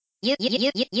You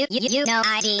know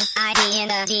ID in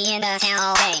the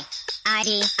town bay.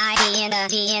 ID in the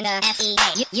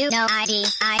FEA. You know ID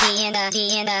in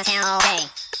the town bay.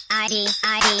 ID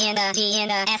in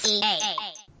the FEA.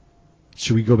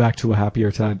 Should we go back to a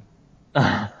happier time?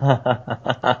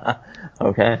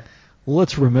 Okay.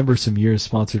 Let's remember some years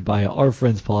sponsored by our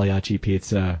friends Pagliacci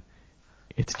Pizza.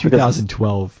 It's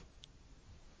 2012.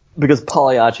 Because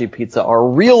Pagliacci Pizza are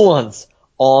real ones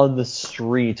on the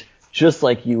street, just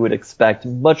like you would expect.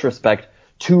 Much respect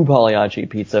to Pagliacci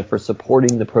Pizza for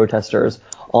supporting the protesters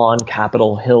on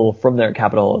Capitol Hill from their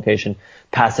Capitol location,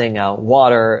 passing out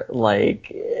water. Pagliacci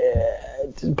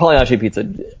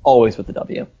Pizza, always with the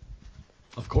W.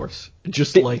 Of course.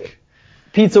 Just like...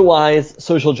 Pizza-wise,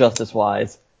 social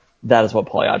justice-wise, that is what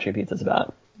Pagliacci Pizza is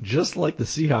about. Just like the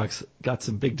Seahawks got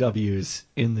some big W's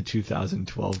in the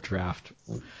 2012 draft,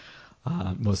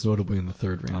 most notably in the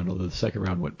third round, although the second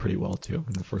round went pretty well too.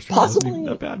 And the first round wasn't even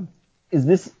that bad. Is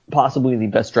this possibly the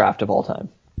best draft of all time?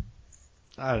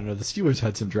 I don't know. The Steelers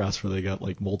had some drafts where they got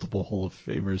like multiple Hall of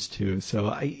Famers too, so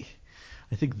I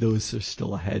think those are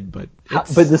still ahead. But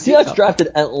the Seahawks drafted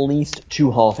at least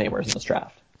 2 Hall of Famers in this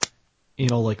draft.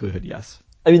 In all likelihood, yes.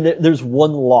 I mean, there's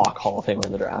one lock Hall of Famer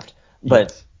in the draft,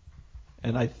 but yes.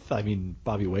 And I mean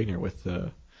Bobby Wagner with the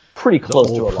pretty close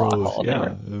to a All-Pro, lock Hall of yeah.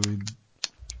 Famer. I mean,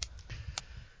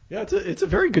 yeah, it's a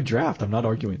very good draft. I'm not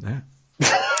arguing that.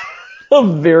 A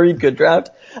very good draft.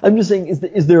 I'm just saying,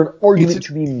 is there an argument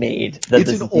to be made that this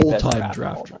is an the best all-time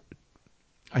draft?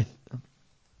 I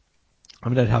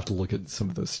mean, I'd have to look at some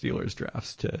of those Steelers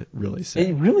drafts to really say.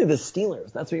 And really, the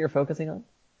Steelers. That's what you're focusing on?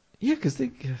 Yeah, because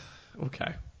they...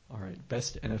 Okay. All right.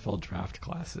 Best NFL draft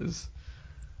classes.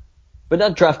 But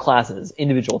not draft classes,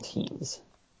 individual teams.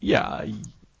 Yeah.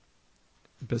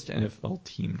 Best NFL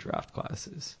team draft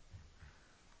classes.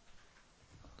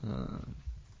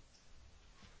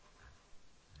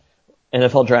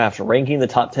 NFL draft, ranking the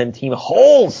top 10 team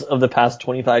holes of the past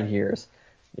 25 years.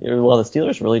 Well, the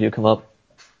Steelers really do come up.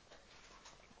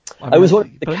 I was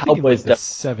wondering if the Cowboys... the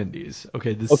 70s.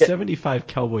 Okay, the 75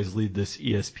 Cowboys lead this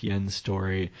ESPN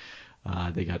story.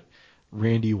 They got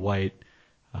Randy White,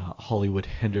 Hollywood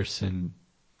Henderson,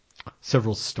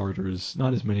 several starters,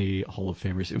 not as many Hall of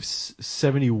Famers. It was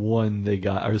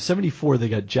 74 they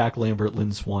got Jack Lambert,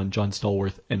 Lynn Swann, John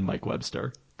Stallworth, and Mike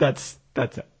Webster. That's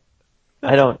it.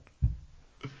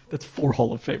 That's 4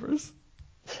 Hall of Famers.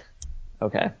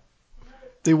 Okay.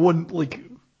 They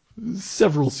won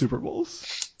several Super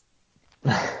Bowls.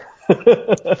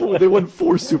 They won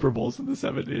 4 Super Bowls in the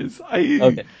 70s.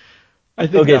 I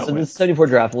think so this 74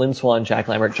 draft, Lynn Swann, Jack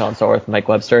Lambert, John Stallworth, Mike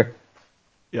Webster.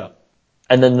 Yeah.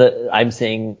 And then I'm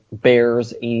saying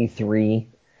Bears 83.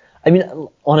 I mean,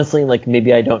 honestly,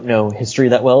 maybe I don't know history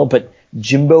that well, but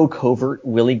Jimbo Covert,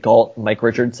 Willie Gault, Mike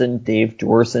Richardson, Dave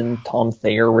Dorson, Tom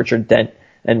Thayer, Richard Dent,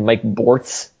 and Mike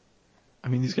Bortz. I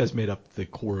mean, these guys made up the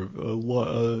core of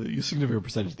a significant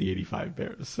percentage of the 85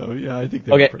 Bears. So, yeah, I think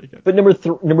they were pretty good. But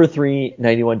number 3,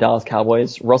 91 Dallas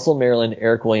Cowboys, Russell Maryland,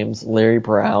 Eric Williams, Larry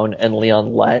Brown, and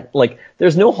Leon Lett.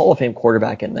 There's no Hall of Fame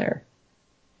quarterback in there.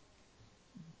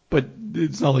 But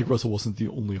it's not like Russell wasn't the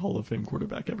only Hall of Fame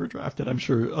quarterback ever drafted. I'm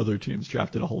sure other teams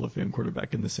drafted a Hall of Fame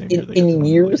quarterback in the same year. In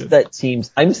years that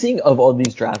teams... I'm seeing of all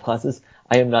these draft classes,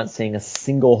 I am not seeing a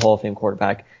single Hall of Fame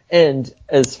quarterback. And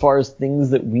as far as things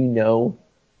that we know,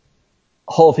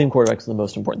 Hall of Fame quarterbacks is the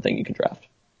most important thing you can draft.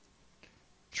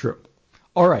 True.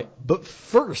 All right, but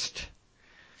first,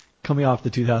 coming off the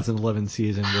 2011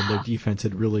 season when their defense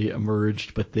had really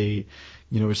emerged, but they,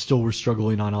 still were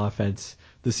struggling on offense,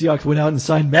 the Seahawks went out and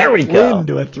signed Matt Flynn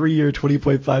to a 3-year,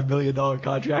 $20.5 million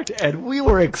contract, and we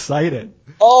were excited.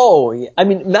 Oh, I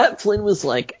mean, Matt Flynn was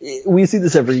we see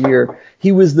this every year.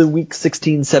 He was the Week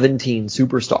 16-17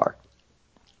 superstar.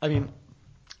 I mean,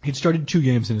 he'd started 2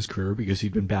 games in his career because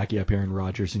he'd been backing up Aaron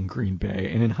Rodgers in Green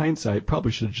Bay, and in hindsight,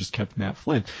 probably should have just kept Matt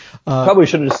Flynn. Probably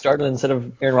should have just started instead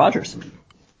of Aaron Rodgers.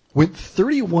 Went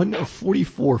 31 of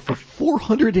 44 for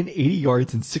 480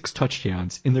 yards and 6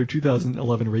 touchdowns in their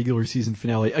 2011 regular season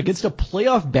finale against a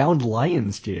playoff-bound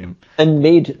Lions team. And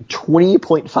made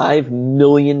 $20.5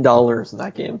 million in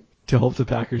that game. To help the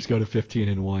Packers go to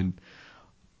 15-1.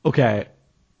 Okay,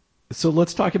 so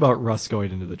let's talk about Russ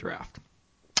going into the draft.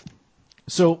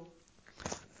 So,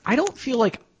 I don't feel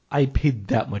like I paid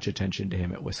that much attention to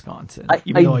him at Wisconsin,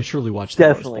 even though I surely watched the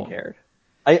definitely cared.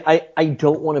 I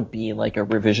don't want to be a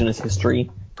revisionist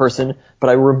history person, but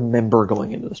I remember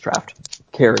going into this draft,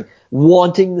 caring,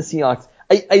 wanting the Seahawks.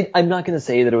 I'm not going to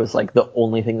say that it was the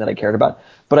only thing that I cared about,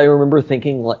 but I remember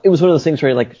thinking it was one of those things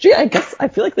where you're gee, I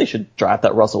feel like they should draft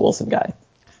that Russell Wilson guy.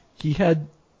 He had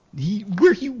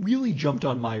where he really jumped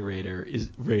on my radar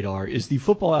is the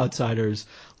Football Outsiders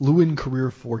Lewin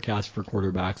career forecast for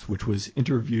quarterbacks, which was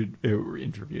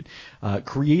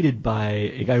created by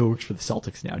a guy who works for the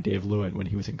Celtics now, Dave Lewin, when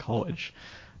he was in college,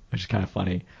 which is kind of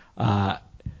funny.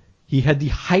 He had the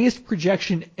highest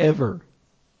projection ever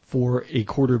for a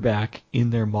quarterback in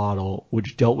their model,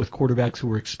 which dealt with quarterbacks who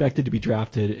were expected to be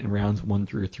drafted in rounds 1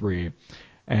 through 3.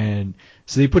 And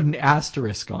so they put an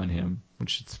asterisk on him,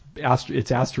 which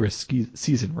it's asterisk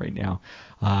season right now,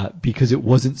 because it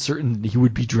wasn't certain that he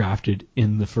would be drafted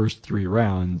in the first 3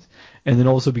 rounds. And then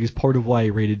also because part of why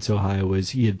he rated so high was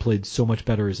he had played so much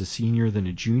better as a senior than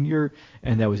a junior,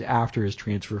 and that was after his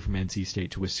transfer from NC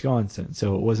State to Wisconsin.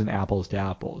 So it wasn't apples to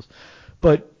apples.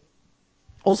 But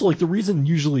also, like, the reason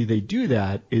usually they do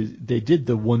that is they did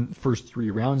the first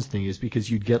 3 rounds thing is because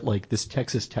you'd get like this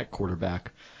Texas Tech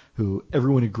quarterback who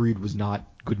everyone agreed was not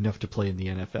good enough to play in the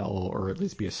NFL or at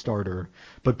least be a starter,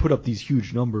 but put up these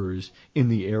huge numbers in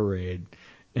the air raid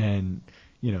and,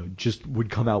 just would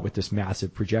come out with this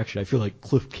massive projection. I feel like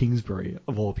Cliff Kingsbury,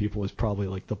 of all people, is probably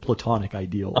like the platonic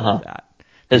ideal of that.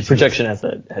 His projection as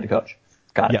the head coach.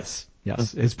 Got it.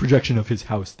 Yes. His projection of his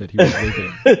house that he was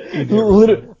living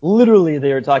in. Literally,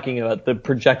 they were talking about the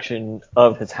projection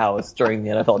of his house during the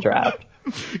NFL draft.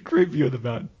 Great view of the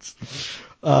mountains.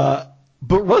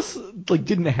 But Russ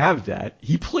didn't have that.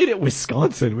 He played at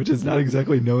Wisconsin, which is not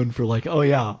exactly known for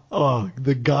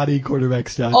the gaudy quarterback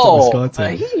stats at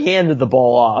Wisconsin. He handed the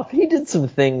ball off. He did some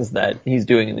things that he's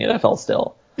doing in the NFL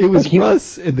still. It was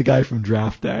Russ and the guy from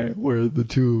Draft Day were the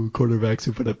 2 quarterbacks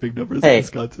who put up big numbers at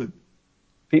Wisconsin.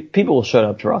 People will shut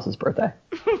up to Ross's birthday.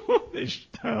 They should.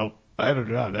 Oh, I don't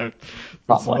know. There's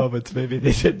Probably. moments maybe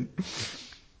they didn't.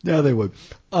 Yeah, they would.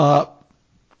 So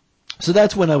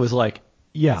that's when I was like,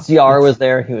 yeah. CR was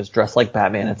there. He was dressed like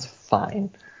Batman. It's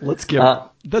fine. That's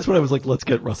when I was like, let's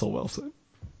get Russell Wilson.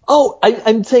 Oh,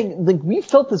 I'm saying, we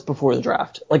felt this before the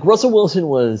draft. Russell Wilson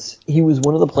was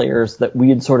one of the players that we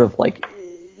had sort of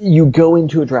you go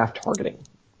into a draft targeting.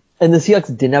 And the Seahawks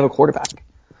didn't have a quarterback.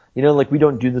 We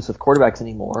don't do this with quarterbacks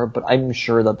anymore, but I'm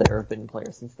sure that there have been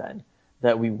players since then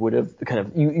that we would have kind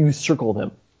of, you circled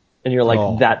him and you're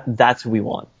like, that's who we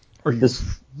want. Or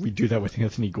we do that with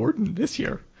Anthony Gordon this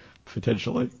year,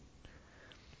 potentially.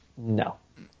 No.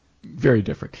 Very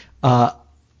different.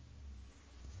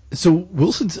 So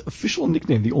Wilson's official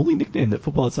nickname, the only nickname that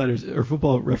Football Outsiders or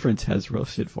Football Reference has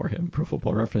roasted for him, Pro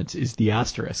Football Reference, is the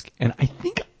asterisk. And I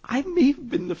think I may have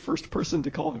been the first person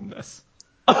to call him this.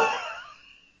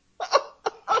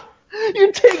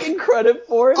 You're taking credit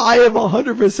for it? I am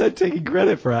 100% taking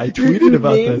credit for it. I tweeted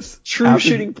about this. True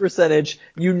shooting percentage.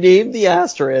 You named the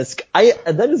asterisk.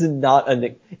 That is not a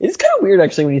nickname. It's kind of weird,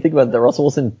 actually, when you think about it, that Russell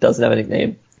Wilson doesn't have a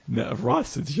nickname. No,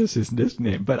 Russ, it's just his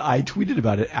nickname. But I tweeted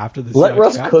about it after the Let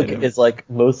Russ Cook is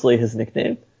mostly his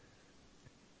nickname.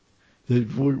 We're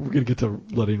going to get to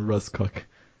letting Russ cook.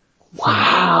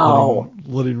 Wow.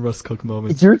 Letting Russ cook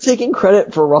moments. You're taking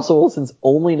credit for Russell Wilson's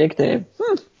only nickname.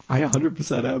 I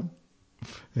 100% am.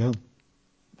 Yeah.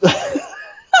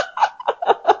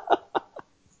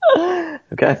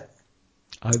 Okay.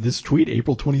 This tweet,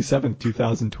 April 27th,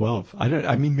 2012.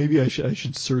 Maybe I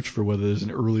should search for whether there's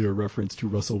an earlier reference to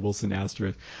Russell Wilson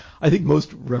asterisk. I think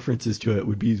most references to it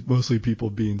would be mostly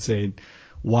people saying,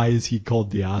 why is he called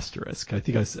the asterisk? I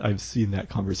think I've seen that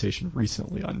conversation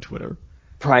recently on Twitter.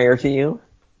 Prior to you?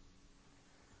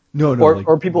 No.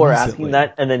 Or people recently. are asking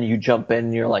that, and then you jump in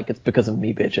and you're like, it's because of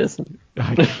me, bitches.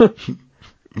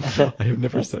 I have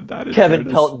never said that. Kevin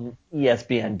Pelton,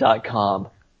 ESPN.com.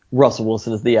 Russell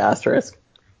Wilson is the asterisk.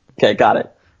 Okay, got it.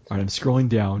 All right, I'm scrolling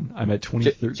down. I'm at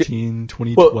 2013,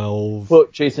 2012.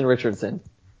 Quote Jason Richardson.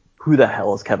 Who the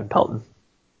hell is Kevin Pelton?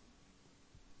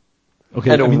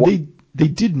 Okay, they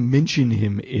did mention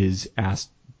him as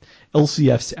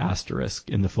LCF's asterisk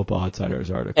in the Football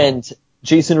Outsiders article. And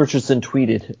Jason Richardson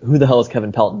tweeted, who the hell is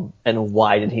Kevin Pelton, and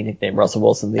why did he nickname Russell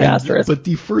Wilson the asterisk? But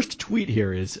the first tweet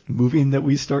here is, moving that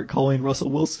we start calling Russell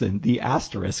Wilson the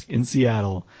asterisk in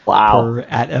Seattle. Wow. Per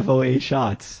at FOA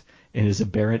Shots in his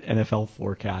aberrant NFL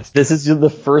forecast. This is the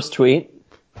first tweet?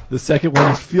 The second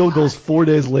one is field goals 4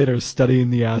 days later studying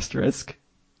the asterisk.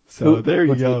 So there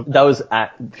you go. That was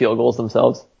at field goals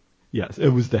themselves? Yes, it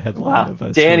was the headline of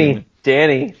us. Danny.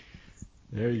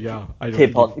 There you go.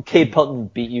 Kate Pelton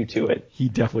beat you to it. He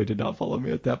definitely did not follow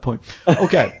me at that point.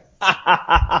 Okay.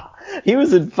 He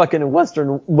was in fucking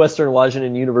Western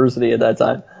Washington University at that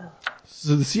time.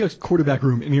 So the Seahawks quarterback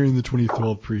room entering the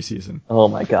 2012 preseason. Oh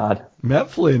my God. Matt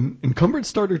Flynn, incumbent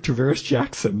starter Travaris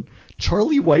Jackson,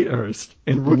 Charlie Whitehurst,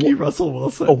 and rookie Russell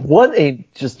Wilson. What a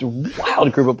just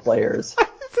wild group of players.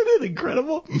 Isn't it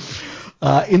incredible?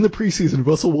 In the preseason,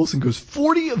 Russell Wilson goes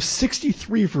 40 of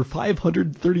 63 for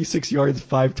 536 yards,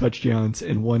 5 touchdowns,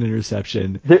 and 1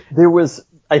 interception. There was,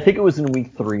 I think it was in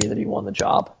week 3 that he won the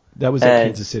job. That was at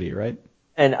Kansas City, right?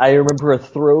 And I remember a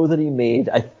throw that he made,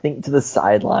 I think to the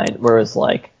sideline, where it was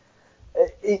like,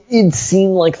 it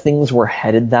seemed like things were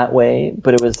headed that way,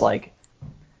 but it was like,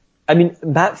 I mean,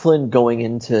 Matt Flynn going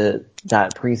into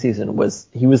that preseason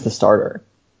he was the starter.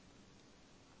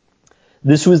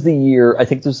 This was the year, I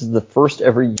think this is the first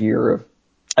ever year of,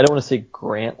 I don't want to say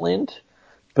Grantland,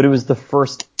 but it was the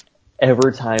first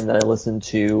ever time that I listened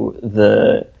to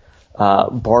the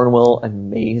Barnwell and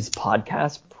Mays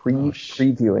podcast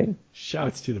previewing.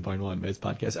 Shouts to the Barnwell and Mays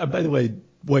podcast. By the way,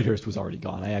 Whitehurst was already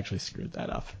gone. I actually screwed that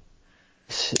up.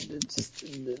 Just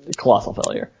a colossal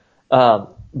failure.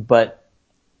 But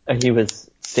he was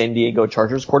San Diego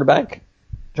Chargers quarterback,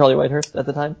 Charlie Whitehurst at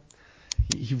the time.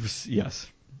 He was, yes.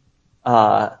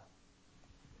 But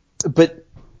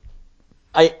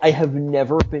I have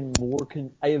never been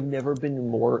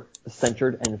more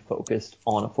centered and focused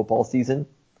on a football season.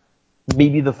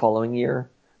 Maybe the following year,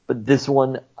 but this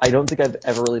one, I don't think I've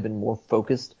ever really been more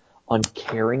focused on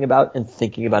caring about and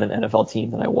thinking about an NFL team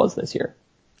than I was this year.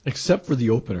 Except for the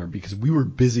opener, because we were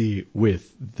busy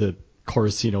with the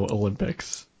Carcino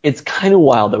Olympics. It's kind of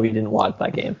wild that we didn't watch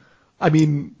that game. I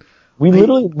mean, we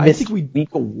literally missed week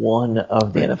 1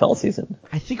 of the NFL season.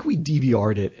 I think we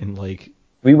DVR'd it and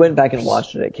we went back and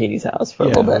watched it at Katie's house for a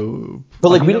little bit.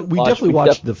 But we definitely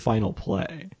watched the final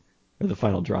play or the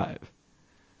final drive.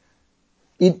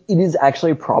 It is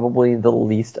actually probably the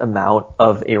least amount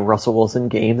of a Russell Wilson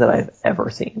game that I've ever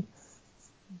seen.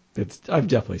 I've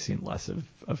definitely seen less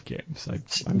of games.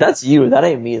 That's you. That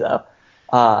ain't me though.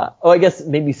 I guess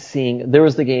maybe there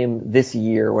was the game this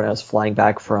year when I was flying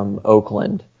back from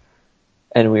Oakland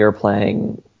and we were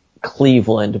playing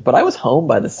Cleveland, but I was home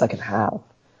by the second half.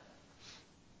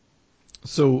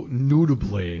 So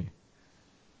notably,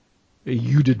 did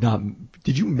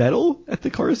you medal at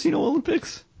the Carcino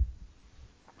Olympics?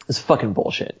 It's fucking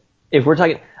bullshit. If we're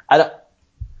talking,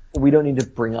 we don't need to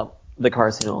bring up the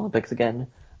Carcino Olympics again,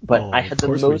 but I had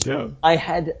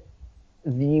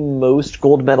the most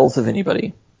gold medals of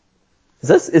anybody. Is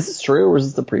this true or is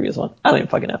this the previous one? I don't even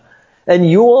fucking know. And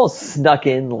you all snuck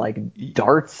in like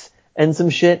darts and some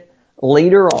shit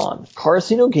later on.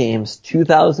 Carcino Games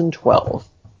 2012.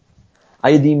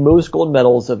 I had the most gold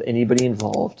medals of anybody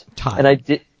involved. And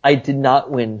I did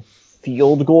not win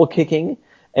field goal kicking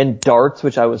and darts,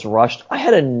 which I was rushed. I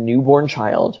had a newborn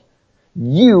child.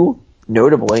 You,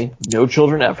 notably, no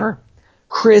children ever.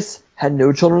 Chris had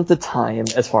no children at the time,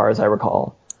 as far as I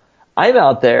recall. I'm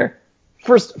out there,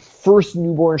 first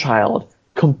newborn child,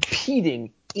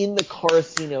 competing in the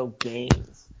Carcino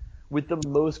Games with the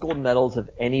most gold medals of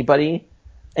anybody,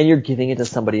 and you're giving it to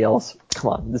somebody else?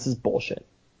 Come on, this is bullshit.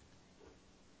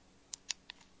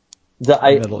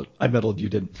 I medaled, you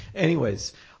didn't.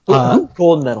 Anyways. Who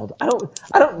gold medaled?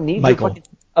 I don't need Michael.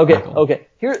 Okay.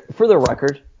 Here, for the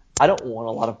record, I don't want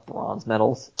a lot of bronze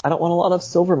medals. I don't want a lot of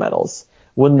silver medals.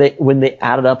 When they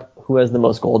added up who has the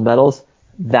most gold medals,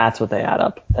 that's what they add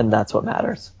up, and that's what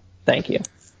matters. Thank you.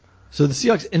 So the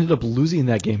Seahawks ended up losing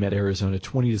that game at Arizona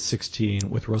 20-16,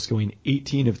 with Russ going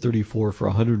 18 of 34 for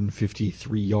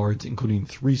 153 yards, including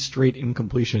 3 straight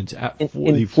incompletions at the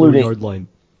 4-yard line.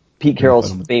 Pete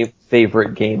Carroll's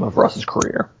favorite game of Russ's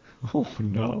career. Oh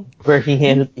no! Where he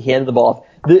handed the ball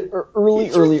off.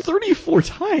 Early 34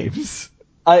 times.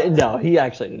 No, he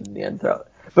actually didn't in the end throw it.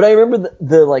 But I remember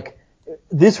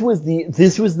this was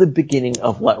the beginning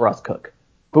of let Russ cook.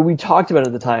 But we talked about it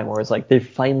at the time where it's like they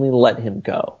finally let him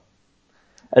go.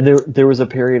 And there was a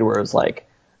period where it was like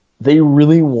they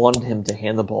really wanted him to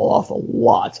hand the ball off a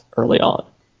lot early on.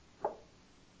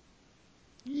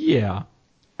 Yeah.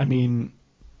 I mean,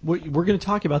 we're going to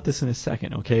talk about this in a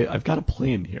second, okay? I've got a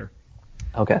plan here.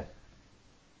 Okay.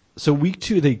 So week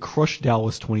 2, they crushed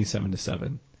Dallas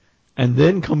 27-7. And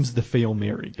then comes the Fail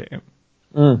Mary game.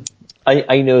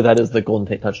 I know that is the Golden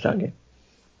Tate touchdown game.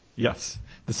 Yes.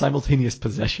 The simultaneous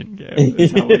possession game.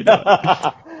 Is how we do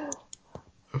it.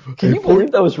 Can you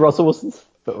believe that was Russell Wilson's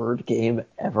 3rd game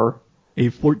ever? A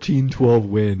 14-12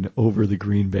 win over the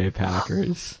Green Bay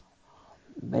Packers.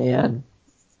 Man.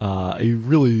 A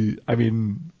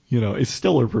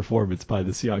stellar performance by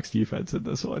the Seahawks defense in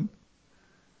this one.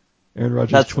 Aaron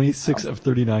Rodgers, 26 of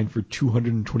 39 for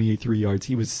 223 yards.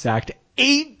 He was sacked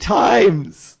 8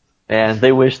 times. Man,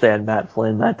 they wish they had Matt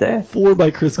Flynn that day. 4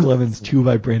 by Chris Clemens, 2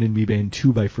 by Brandon Mebane,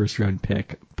 2 by first-round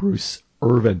pick Bruce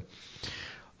Irvin.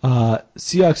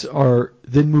 Seahawks are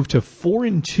then moved to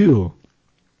 4-2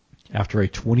 after a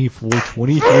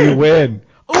 24-23 win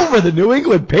over the New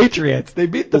England Patriots. They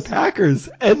beat the Packers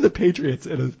and the Patriots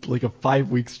in a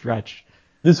 5-week stretch.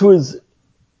 This was,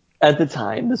 at the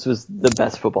time, this was the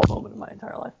best football moment of my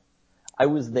entire life. I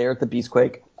was there at the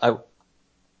Beastquake.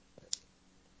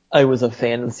 I was a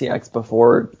fan of the Seahawks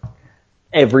before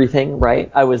everything,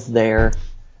 right? I was there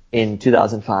in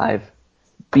 2005,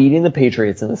 beating the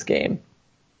Patriots in this game.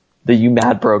 The You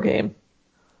Mad Bro game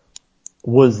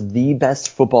was the best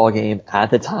football game at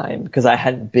the time because I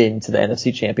hadn't been to the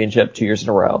NFC Championship 2 years in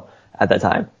a row at that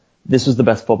time. This was the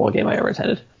best football game I ever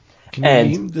attended. Can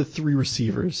you name the 3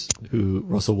 receivers who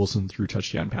Russell Wilson threw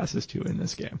touchdown passes to in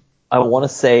this game? I want to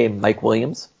say Mike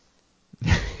Williams.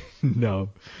 No,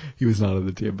 he was not on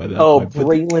the team by that point. Oh,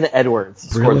 Braylon Edwards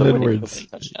scored the winning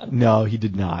touchdown. No, he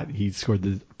did not. He scored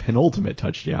the penultimate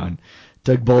touchdown.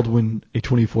 Doug Baldwin, a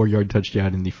 24-yard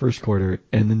touchdown in the first quarter,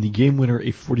 and then the game winner,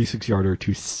 a 46-yarder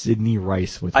to Sidney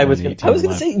Rice with I was going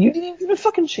to say, you didn't even give a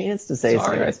fucking chance to say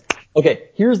Sidney Rice. Okay,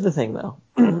 here's the thing, though.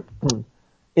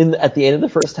 At the end of the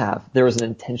first half, there was an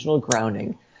intentional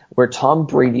grounding where Tom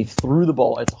Brady threw the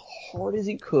ball as hard as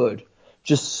he could,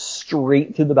 just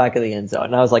straight through the back of the end zone.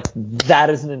 And I was like, that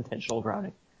is an intentional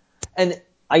grounding. And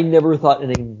I never thought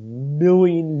in a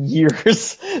million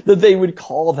years that they would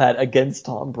call that against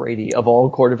Tom Brady of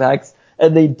all quarterbacks.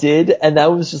 And they did. And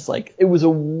that was just it was a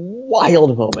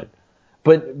wild moment.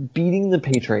 But beating the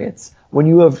Patriots, when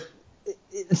you have,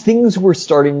 things were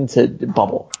starting to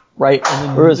bubble, right?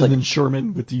 And then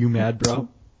Sherman with the You Mad Bro.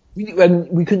 We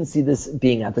couldn't see this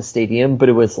being at the stadium, but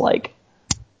it was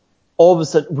all of a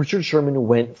sudden, Richard Sherman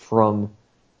went from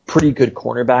pretty good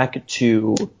cornerback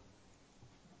to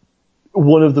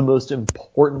one of the most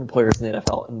important players in the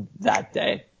NFL in that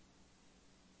day.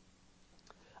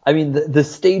 I mean, the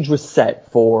stage was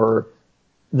set for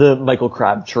the Michael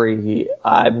Crabtree,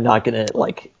 I'm not going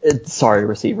to, sorry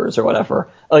receivers or whatever,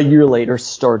 a year later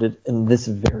started in this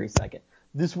very second.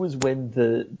 This was when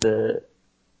the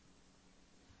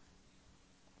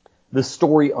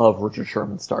story of Richard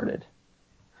Sherman started.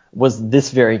 Was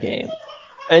this very game.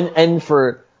 And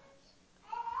for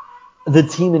the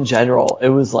team in general, it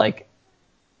was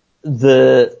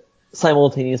the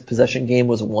simultaneous possession game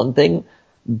was one thing.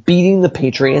 Beating the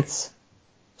Patriots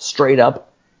straight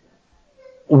up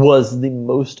was the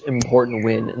most important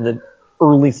win in the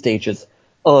early stages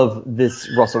of this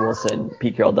Russell Wilson,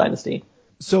 Pete Carroll dynasty.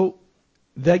 So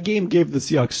that game gave the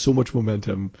Seahawks so much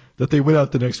momentum that they went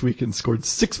out the next week and scored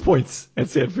 6 points at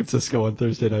San Francisco on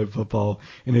Thursday Night Football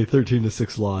in a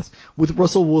 13-6 loss, with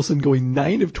Russell Wilson going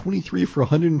 9 of 23 for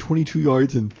 122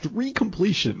 yards and 3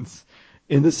 completions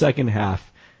in the second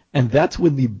half. And that's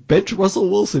when the bench Russell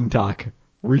Wilson talk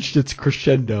reached its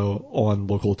crescendo on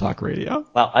local talk radio.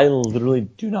 Wow, I literally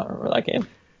do not remember that game.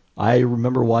 I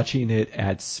remember watching it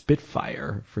at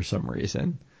Spitfire for some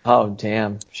reason. Oh,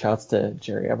 damn. Shouts to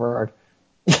Jerry Everard.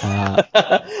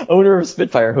 Owner of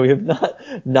Spitfire, who we have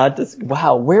not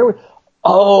wow,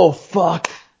 oh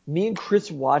fuck, me and Chris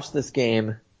watched this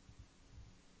game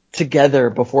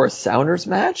together before a Sounders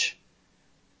match.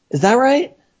 Is that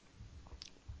right?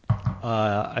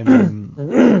 I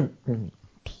mean,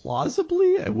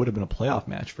 plausibly, it would have been a playoff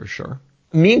match for sure.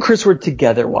 Me and Chris were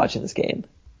together watching this game,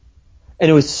 and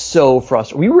it was so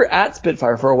frustrating. We were at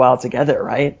Spitfire for a while together,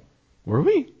 right? Were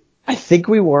we? I think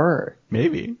we were.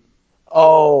 Maybe.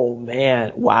 Oh,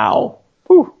 man. Wow.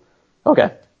 Whew.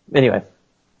 Okay. Anyway,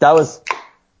 that was...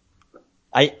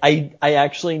 I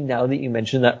actually, now that you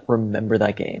mentioned that, remember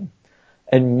that game.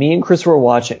 And me and Chris were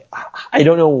watching. I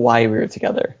don't know why we were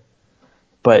together,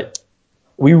 but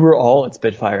we were all at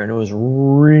Spitfire, and it was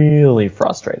really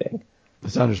frustrating. The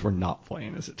Sounders were not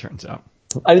playing, as it turns out.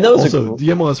 I mean, that was also, the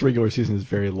MLS regular season is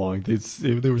very long. They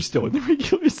were still in the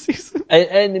regular season.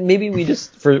 And maybe we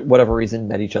just, for whatever reason,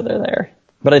 met each other there.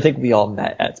 But I think we all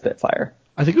met at Spitfire.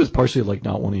 I think it was partially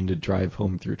not wanting to drive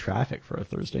home through traffic for a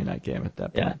Thursday night game at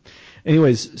that point. Yeah.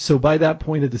 Anyways, so by that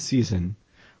point of the season,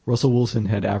 Russell Wilson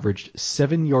had averaged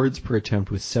 7 yards per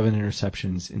attempt with 7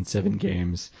 interceptions in 7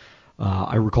 games.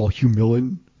 I recall Hugh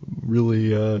Millen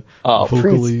really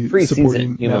vocally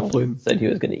supporting Matt Flynn. Said he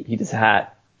was going to eat his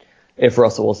hat if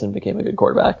Russell Wilson became a good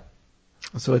quarterback.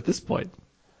 So at this point,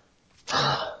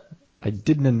 I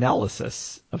did an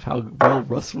analysis of how well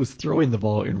Russ was throwing the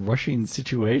ball in rushing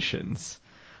situations.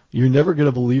 You're never going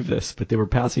to believe this, but they were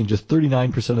passing just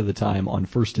 39% of the time on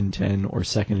 1st and 10 or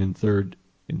 2nd and 3rd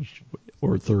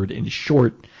or 3rd and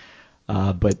short.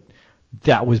 But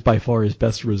that was by far his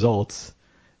best results.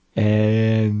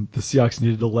 And the Seahawks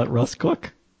needed to let Russ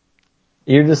cook.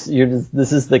 This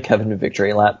is the Kevin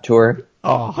Victory Lap tour.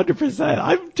 Oh, 100%.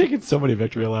 I'm taking so many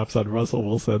victory laps on Russell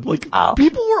Wilson. Like, Wow.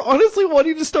 people were honestly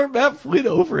wanting to start Matt Flynn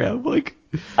over him. Like,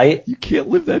 you can't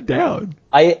live that down.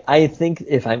 I think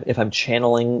if I'm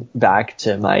channeling back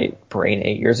to my brain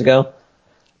 8 years ago,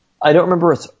 I don't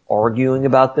remember us arguing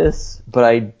about this, but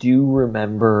I do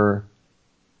remember.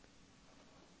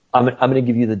 I'm going to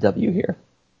give you the W here.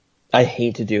 I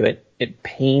hate to do it. It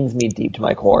pains me deep to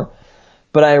my core,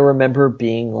 but I remember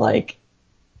being like,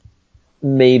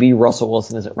 maybe Russell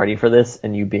Wilson isn't ready for this,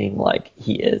 and you being like,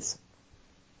 he is.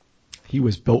 He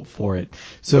was built for it.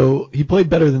 So he played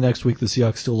better the next week. The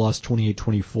Seahawks still lost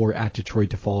 28-24 at Detroit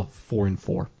to fall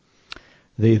 4-4.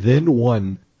 They then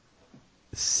won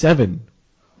 7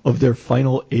 of their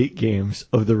final 8 games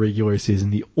of the regular season.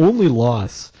 The only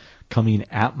loss coming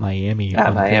at Miami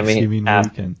on Thanksgiving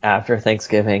weekend. After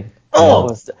Thanksgiving.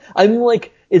 I mean,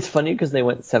 like, it's funny because they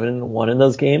went 7-1 in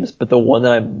those games, but the one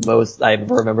that I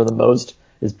remember the most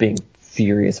is being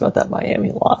furious about that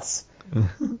Miami loss.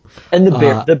 And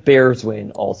the Bears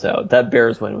win also. That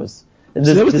Bears win was.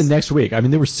 That was the next week. I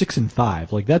mean, they were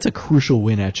 6-5. Like, that's a crucial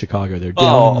win at Chicago. They're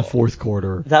down in the fourth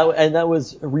quarter. That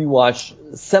was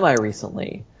rewatched semi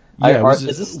recently. Yeah,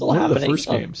 is this still happening? Of the first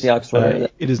games.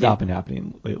 It has not been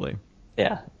happening lately.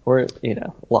 Yeah, or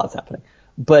lots happening.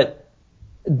 But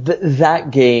that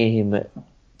game,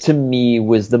 to me,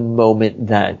 was the moment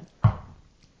that.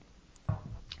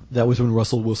 That was when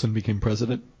Russell Wilson became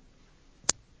president.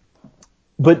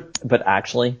 But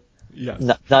actually, yes.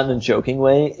 Not in a joking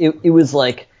way. It was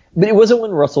like, but it wasn't when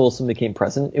Russell Wilson became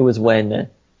president. It was when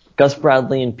Gus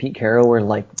Bradley and Pete Carroll were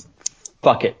like,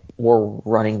 "Fuck it, we're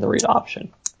running the read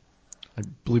option." I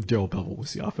believe Darrell Bevell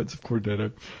was the offensive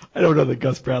coordinator. I don't know that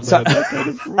Gus Bradley had that kind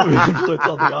of influence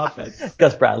on the offense.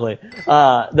 Gus Bradley,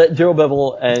 that Darrell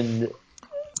Bevell and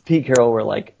Pete Carroll were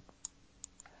like,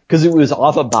 because it was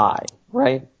off a bye,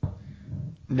 right?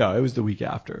 No, it was the week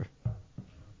after.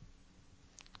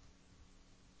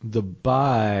 The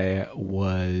bye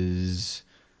was,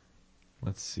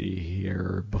 let's see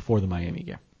here, before the Miami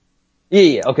game.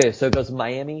 Yeah. Okay, so it goes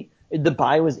Miami. The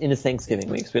bye was in a Thanksgiving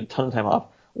week, so we had a ton of time off.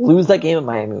 Lose that game at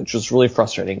Miami, which was really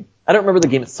frustrating. I don't remember the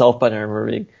game itself, but I remember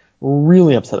being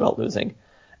really upset about losing.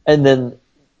 And then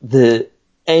the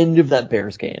end of that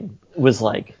Bears game was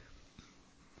like,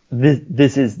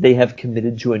 they have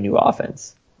committed to a new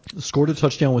offense. Scored a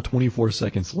touchdown with 24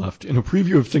 seconds left. In a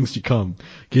preview of things to come,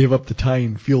 gave up the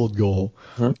tying field goal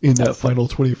in that final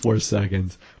 24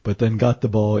 seconds, but then got the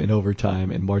ball in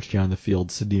overtime and marched down the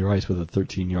field. Sidney Rice with a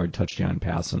 13-yard touchdown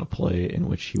pass on a play in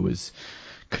which he was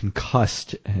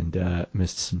concussed and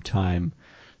missed some time.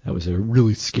 That was a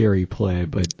really scary play,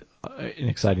 but an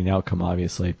exciting outcome,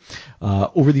 obviously.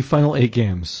 Over the final 8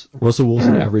 games, Russell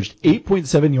Wilson averaged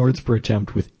 8.7 yards per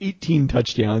attempt with 18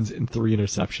 touchdowns and 3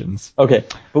 interceptions. Okay,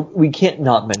 but we can't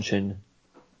not mention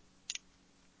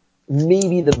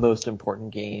maybe the most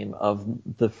important game of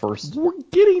the first. We're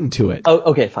getting to it. Oh,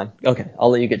 okay, fine. Okay,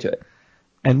 I'll let you get to it.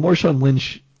 And Marshawn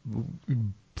Lynch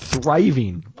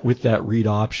thriving with that read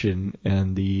option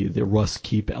and the Russ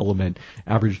keep element,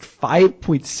 averaged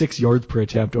 5.6 yards per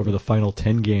attempt over the final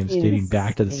 10 games dating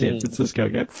back to the San Francisco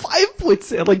game.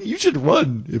 5.6, like, you should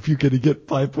run if you're going to get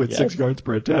 5.6 yards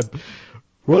per attempt.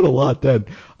 Run a lot then.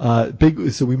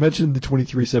 So we mentioned the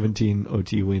 23-17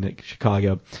 OT win at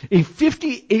Chicago. A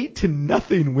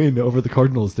 58-0 win over the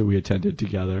Cardinals that we attended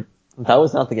together. That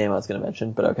was not the game I was going to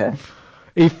mention, but okay.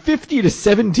 A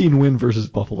 50-17 win versus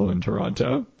Buffalo in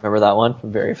Toronto. Remember that one?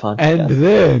 Very fun. And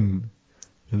then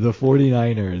the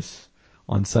 49ers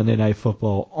on Sunday Night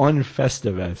Football on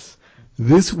Festivus.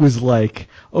 This was like,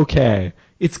 okay,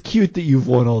 it's cute that you've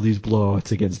won all these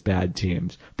blowouts against bad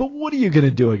teams, but what are you going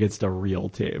to do against a real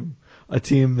team? A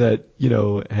team that,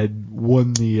 had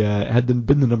won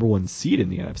been the number 1 seed in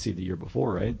the NFC the year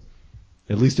before, right?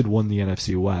 At least had won the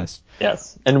NFC West.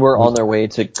 Yes, and we're on their way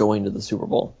to going to the Super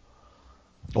Bowl.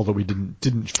 Although we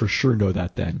didn't for sure know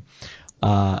that then.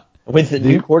 With the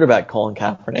new quarterback, Colin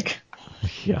Kaepernick.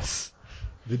 Yes.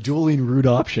 The dueling route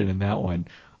option in that one.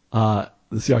 The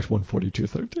Seahawks won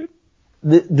 42-13.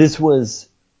 This was,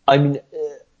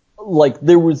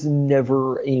 there was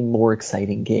never a more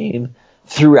exciting game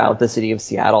throughout the city of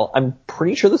Seattle. I'm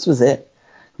pretty sure this was it.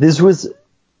 This was,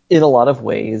 in a lot of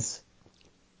ways,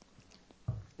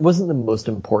 wasn't the most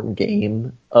important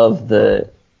game of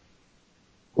the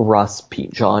Russ,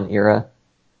 Pete, John era,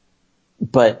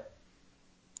 but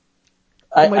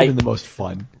it might have been the most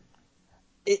fun.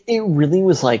 It really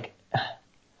was like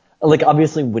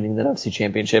obviously winning the NFC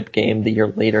Championship game the year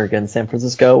later against San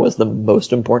Francisco was the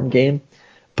most important game,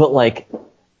 but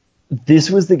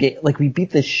this was the game, we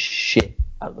beat the shit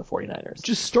out of the 49ers.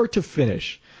 Just start to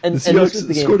finish. And, The and this was Seahawks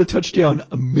the game. scored a touchdown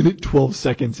a minute 12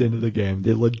 seconds into the game.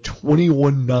 They led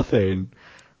 21-0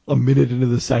 a minute into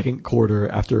the second quarter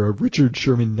after a Richard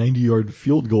Sherman 90-yard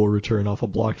field goal return off a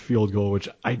blocked field goal, which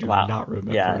I do not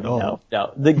remember at all.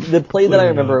 No. The play that I Clearly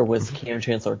remember not. was Cam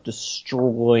Chancellor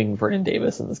destroying Vernon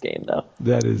Davis in this game, though.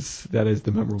 That is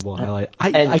the memorable highlight.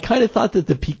 And- I kind of thought that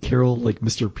the Pete Carroll, like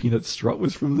Mr. Peanut strut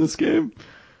was from this game,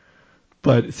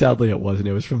 but sadly it wasn't.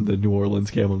 It was from the New Orleans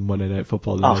game on Monday Night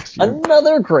Football the next year.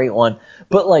 Another great one.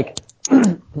 But, like,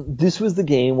 this was the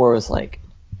game where it was like,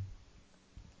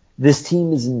 this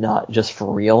team is not just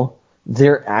for real.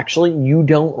 They're actually, you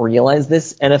don't realize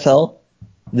this, NFL,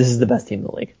 this is the best team in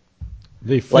the league.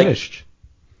 They finished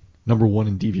number 1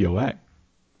 in DVOA.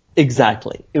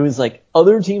 Exactly. It was like,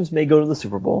 other teams may go to the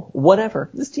Super Bowl. Whatever.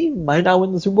 This team might not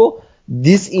win the Super Bowl.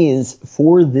 This is,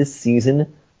 for this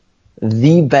season,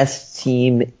 the best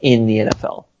team in the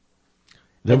NFL.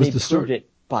 That And was they the start. proved it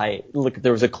by, look,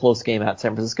 there was a close game at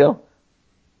San Francisco.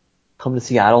 Come to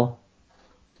Seattle.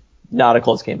 Not a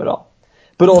close game at all.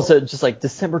 But also, just like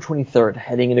December 23rd,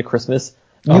 heading into Christmas,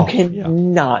 you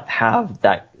cannot have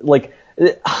that. Like,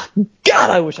 God,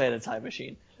 I wish I had a time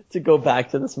machine to go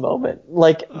back to this moment.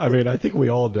 Like, I mean, I think we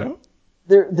all do.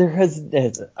 there has,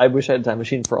 I wish I had a time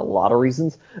machine for a lot of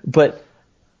reasons, but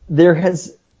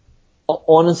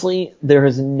honestly, there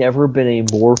has never been a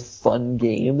more fun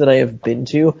game that I have been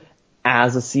to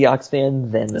as a Seahawks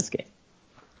fan than this game.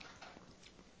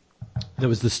 That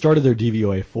was the start of their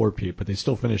DVOA 4-peat, but they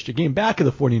still finished a game back of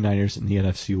the 49ers in the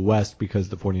NFC West because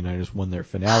the 49ers won their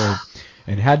finale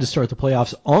and had to start the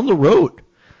playoffs on the road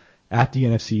at the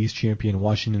NFC East champion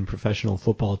Washington professional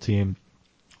football team,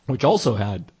 which also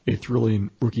had a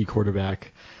thrilling rookie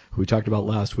quarterback who we talked about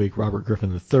last week, Robert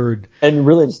Griffin III. And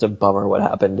really just a bummer what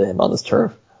happened to him on this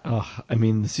turf. I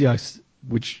mean, the Seahawks,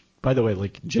 which, by the way,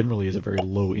 like generally is a very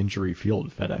low injury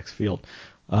field, FedEx Field.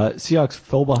 Seahawks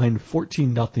fell behind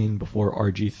 14-0 before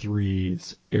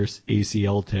RG3's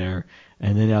ACL tear,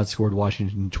 and then outscored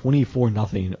Washington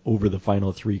 24-0 over the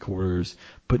final 3 quarters,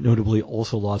 but notably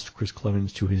also lost Chris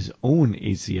Clemens to his own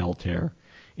ACL tear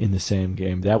in the same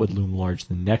game. That would loom large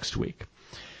the next week.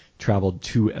 Traveled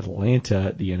to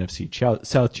Atlanta, the NFC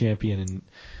South champion and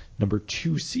number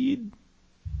 1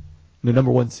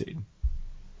 seed.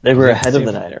 They were ahead of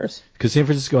the Niners. Because San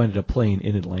Francisco ended up playing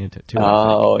in Atlanta, too.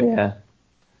 Oh, yeah.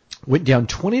 Went down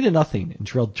 20-0 and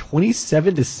trailed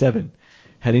 27-7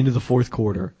 heading into the fourth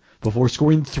quarter before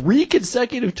scoring 3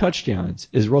 consecutive touchdowns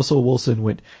as Russell Wilson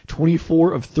went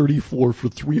 24 of 34 for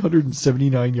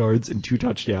 379 yards and 2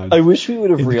 touchdowns. I wish we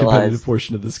would have in the competitive realized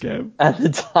portion of this game. at the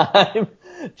time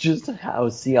just how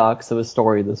Seahawks of a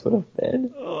story this would have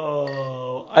been.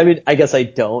 Oh, I mean, I guess I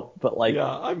don't, but like,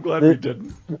 yeah, I'm glad we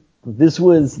didn't. this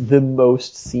was the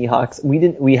most Seahawks.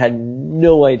 We had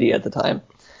no idea at the time,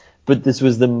 but this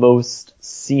was the most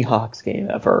Seahawks game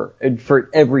ever. And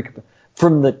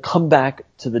from the comeback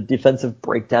to the defensive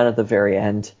breakdown at the very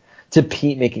end to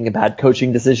Pete making a bad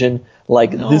coaching decision,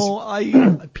 like this.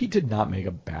 Pete did not make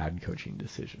a bad coaching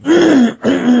decision.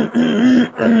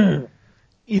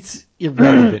 It's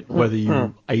irrelevant whether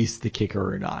you ice the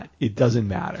kicker or not. It doesn't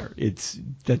matter.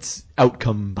 That's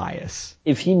outcome bias.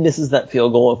 If he misses that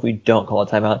field goal, if we don't call a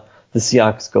timeout, the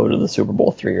Seahawks go to the Super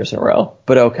Bowl 3 years in a row.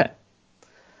 But okay.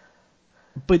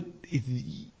 But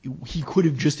he could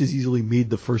have just as easily made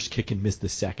the first kick and missed the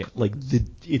second. Like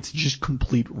it's just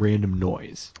complete random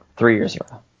noise. 3 years in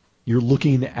a row. You're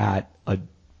looking at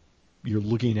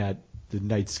the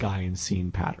night sky and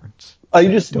seeing patterns. I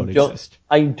just don't exist.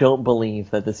 I don't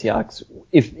believe that the Seahawks,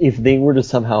 if they were to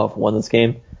somehow have won this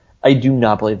game, I do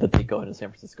not believe that they go into San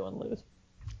Francisco and lose.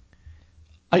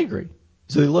 I agree.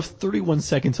 So they left 31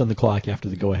 seconds on the clock after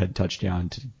the go-ahead touchdown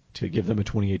to give them a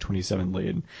 28-27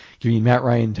 lead, giving Matt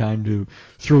Ryan time to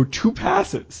throw 2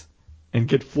 passes and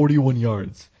get 41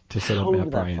 yards to set up How Matt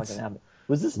did that Bryant's fucking happen?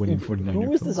 Was this winning 49 Who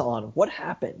yard was field this goal. on? What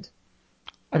happened?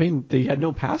 I mean, they had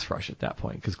no pass rush at that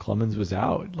point because Clemens was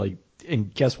out.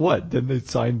 And guess what? Then they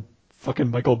signed fucking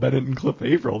Michael Bennett and Cliff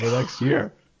Averill the next year.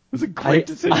 It was a great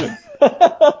decision.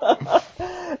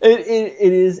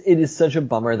 It is such a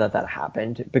bummer that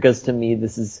happened, because to me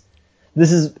it's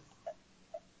the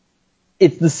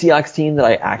Seahawks team that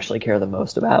I actually care the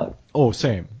most about. Oh,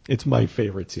 same. It's my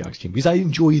favorite Seahawks team because I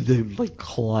enjoy the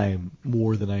climb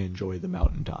more than I enjoy the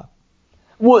mountaintop.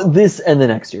 Well, this and the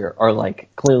next year are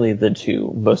clearly the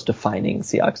 2 most defining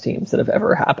Seahawks teams that have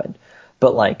ever happened.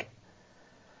 But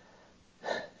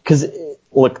because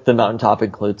look, the mountaintop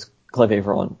includes Cliff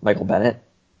Averill and Michael Bennett,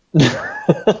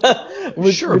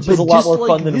 which is a lot more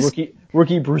fun than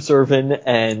rookie Bruce Irvin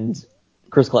and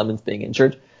Chris Clemens being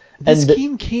injured. This And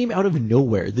game came out of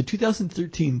nowhere. The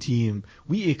 2013 team,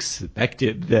 we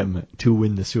expected them to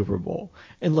win the Super Bowl.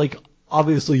 And like,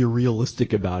 obviously you're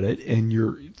realistic about it and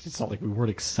it's not like we weren't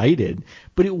excited,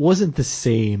 but it wasn't the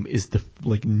same as the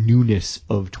like newness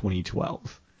of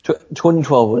 2012.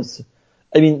 2012 was,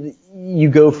 I mean, you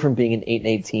go from being an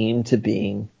 8-8 team to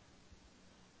being,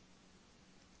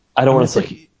 I don't want to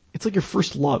say. It's like your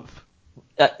first love.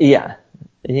 Yeah.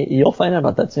 You'll find out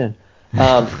about that soon.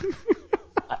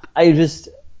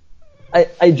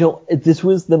 This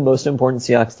was the most important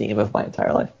Seahawks team of my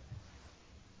entire life.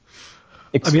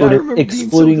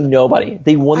 Excluding nobody.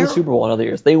 They won the Super Bowl in other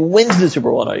years. They win the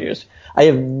Super Bowl in other years. I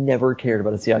have never cared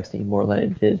about a Seahawks team more than I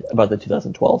did about the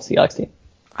 2012 Seahawks team.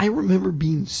 I remember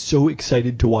being so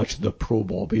excited to watch the Pro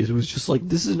Bowl because it was just like,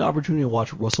 this is an opportunity to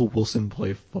watch Russell Wilson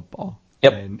play football.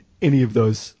 Yep. And any of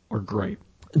those are great.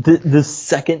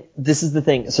 This is the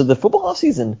thing. So the football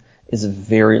offseason is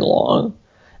very long.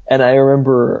 And I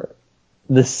remember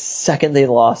the second they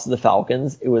lost to the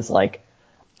Falcons, it was like,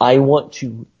 I want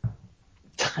to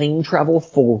time travel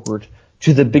forward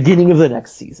to the beginning of the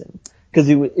next season. Because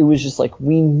it was just like,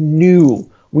 we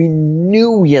knew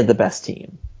we had the best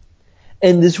team.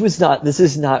 And this is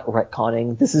not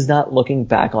retconning. This is not looking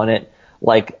back on it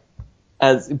like,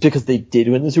 because they did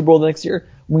win the Super Bowl the next year.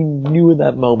 We knew in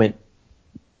that moment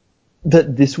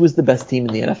that this was the best team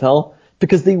in the NFL,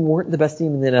 because they weren't the best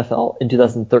team in the NFL in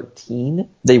 2013.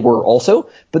 They were also,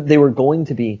 but they were going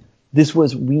to be.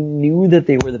 We knew that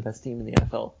they were the best team in the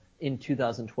NFL in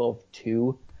 2012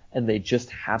 too, and they just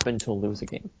happened to lose a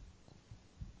game.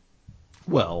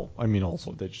 Well, I mean,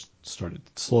 also they just started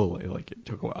slowly. Like, it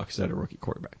took a while because they had a rookie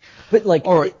quarterback. But like,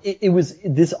 all right, it was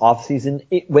this offseason.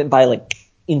 It went by like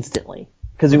instantly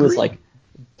because it was like,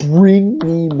 bring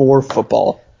me more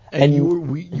football. And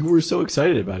you were so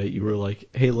excited about it. You were like,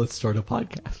 hey, let's start a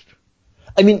podcast.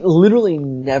 I mean, literally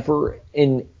never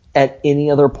at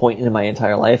any other point in my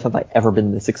entire life have I ever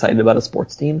been this excited about a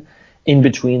sports team in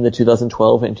between the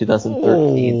 2012 and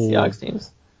 2013 Seahawks teams.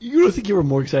 You don't think you were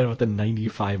more excited about the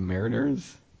 95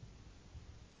 Mariners?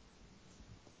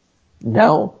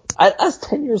 No. I was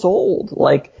 10 years old.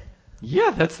 Like,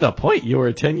 yeah, that's the point. You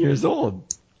were 10 years old.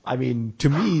 I mean, to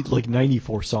me, like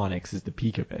 94 Sonics is the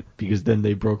peak of it, because then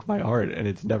they broke my heart, and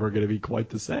it's never going to be quite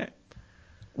the same.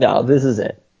 No, this is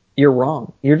it. You're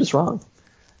wrong. You're just wrong.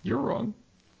 You're wrong.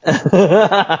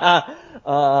 The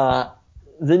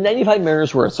 95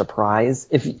 Mariners were a surprise.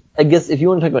 I guess if you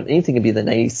want to talk about anything, it'd be the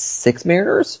 96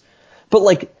 Mariners. But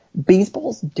like,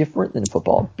 baseball's different than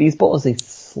football. Baseball is a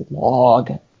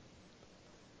slog.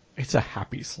 It's a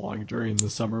happy slog during the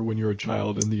summer when you're a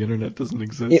child and the internet doesn't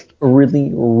exist. It really,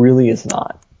 really is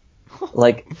not.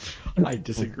 Like, I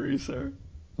disagree, sir.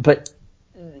 But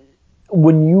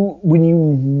when you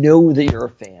know that you're a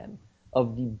fan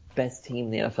of the best team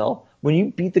in the NFL, when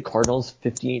you beat the Cardinals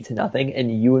 58-0,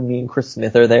 and you and me and Chris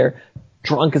Smith are there,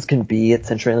 drunk as can be at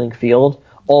CenturyLink Field,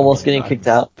 almost getting kicked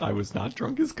out. I was not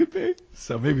drunk as could be.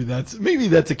 So maybe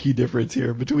that's a key difference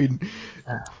here between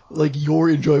like your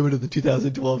enjoyment of the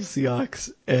 2012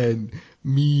 Seahawks and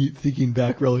me thinking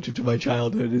back relative to my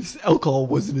childhood. Is alcohol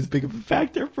wasn't as big of a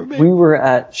factor for me. We were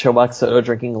at Showbox Soda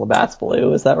drinking Labatt's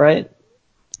Blue, is that right?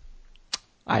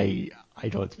 I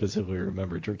don't specifically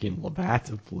remember drinking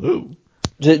Labatt's Blue.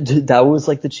 That was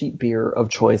like the cheap beer of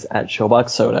choice at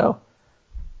Showbox Soda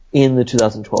in the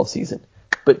 2012 season.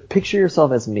 But picture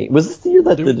yourself as me. Was this the year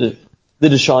that the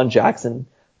Deshaun Jackson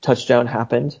touchdown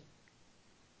happened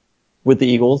with the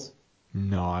Eagles?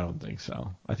 No, I don't think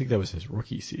so. I think that was his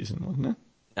rookie season, wasn't it?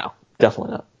 No,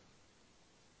 definitely not.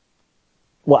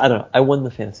 Well, I don't know. I won the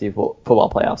fantasy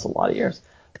football playoffs a lot of years.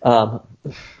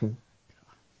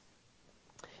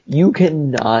 You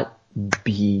cannot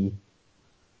be,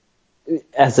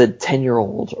 as a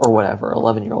 10-year-old or whatever,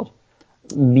 11-year-old,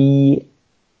 me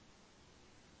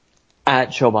at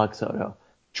Showbox Soda,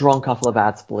 drunk off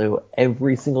Labatt's Blue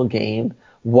every single game,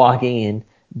 walking in,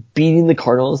 beating the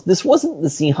Cardinals. This wasn't the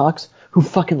Seahawks who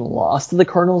fucking lost to the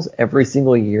Cardinals every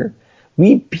single year.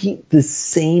 We beat the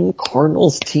same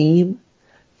Cardinals team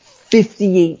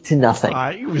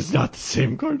 58-0. It was not the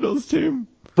same Cardinals team.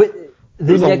 But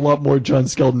there's a lot more John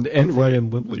Skelton and Ryan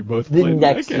Lindley both playing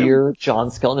the next year. John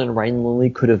Skelton and Ryan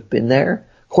Lindley could have been there.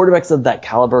 Quarterbacks of that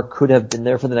caliber could have been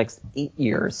there for the next 8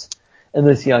 years. And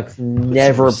the Seahawks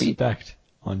never beat them.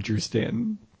 On Drew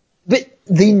Stanton. But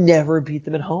they never beat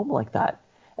them at home like that.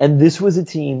 And this was a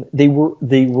team, they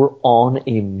were on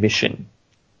a mission.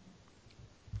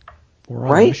 We're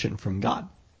on a mission from God.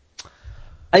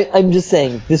 I'm just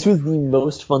saying, this was the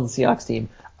most fun Seahawks team.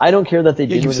 I don't care that they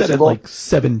didn't win the Super Bowl. You said it like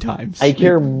 7 times. I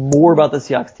care more about the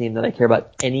Seahawks team than I care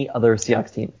about any other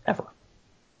Seahawks team ever.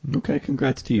 Okay,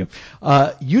 congrats to you.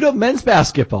 UW men's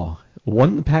basketball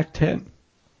won the Pac-10,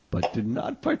 but did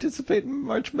not participate in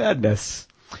March Madness.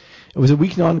 It was a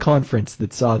week non-conference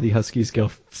that saw the Huskies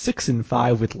go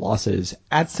 6-5 with losses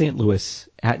at St. Louis,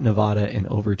 at Nevada in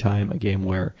overtime, a game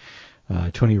where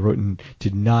Tony Roten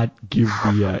did not give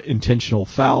the intentional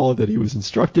foul that he was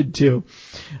instructed to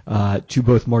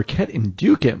both Marquette and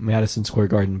Duke at Madison Square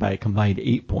Garden by a combined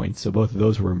 8 points. So both of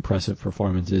those were impressive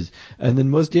performances. And then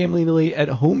most damningly at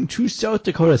home to South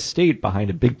Dakota State behind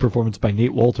a big performance by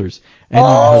Nate Walters and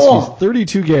Huskies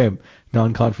 32-game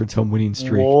non-conference home winning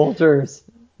streak. Walters.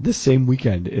 This same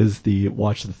weekend is the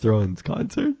Watch the Thrones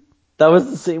concert. That was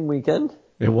the same weekend?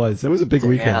 It was. It was a big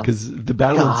weekend because the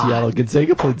battle in Seattle,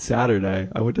 Gonzaga played Saturday.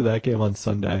 I went to that game on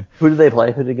Sunday. Who did they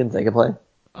play? Who did Gonzaga play?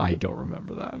 I don't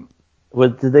remember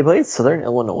that. Did they play Southern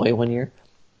Illinois one year?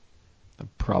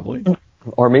 Probably.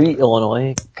 Or maybe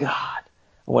Illinois? God, I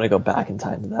want to go back in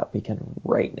time to that weekend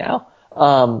right now.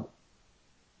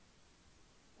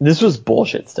 This was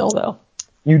bullshit still, though.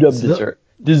 UW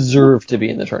deserved to be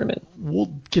in the tournament.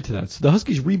 We'll get to that. So the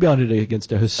Huskies rebounded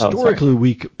against a historically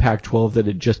weak Pac-12 that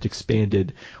had just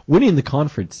expanded, winning the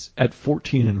conference at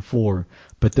 14-4,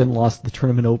 but then lost the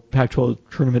Pac-12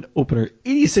 tournament opener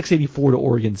 86-84 to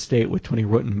Oregon State, with Tony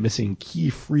Roten missing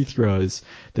key free throws,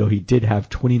 though he did have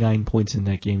 29 points in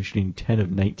that game, shooting 10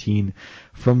 of 19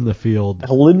 from the field.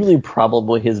 Literally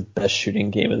probably his best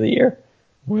shooting game of the year.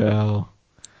 Well,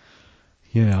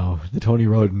 the Tony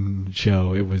Roten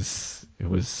show, there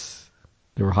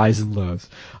were highs and lows.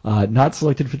 Not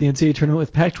selected for the NCAA tournament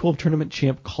with Pac-12 tournament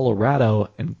champ Colorado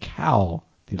and Cal,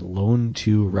 the lone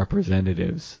two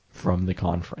representatives from the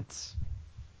conference.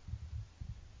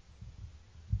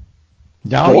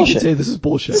 Now you can say this is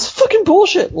bullshit. This is fucking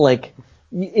bullshit. Like,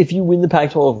 if you win the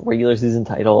Pac-12 regular season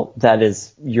title,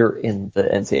 you're in the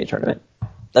NCAA tournament.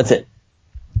 That's it.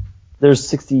 There's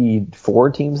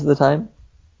 64 teams at the time.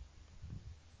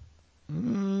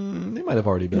 They might have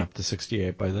already been up to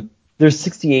 68 by then. There's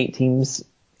 68 teams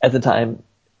at the time.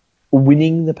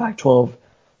 Winning the Pac-12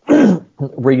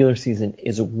 regular season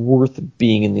is worth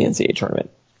being in the NCAA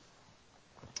tournament.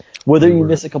 Whether you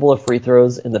miss a couple of free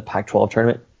throws in the Pac-12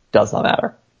 tournament does not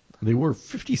matter. They were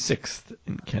 56th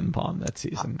in KenPom that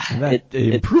season. And that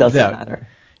it improved doesn't that matter.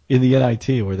 In the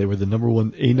NIT, where they were the number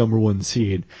one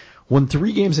seed. Won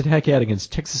 3 games at Hecate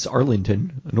against Texas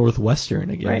Arlington Northwestern,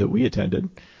 a game that we attended.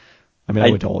 I mean, I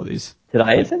went to all of these. Did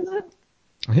I attend that?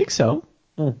 I think so.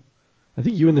 I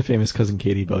think you and the famous cousin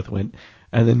Katie both went.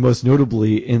 And then most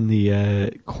notably in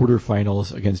the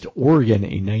quarterfinals against Oregon,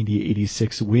 a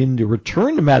 90-86 win to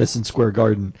return to Madison Square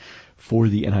Garden for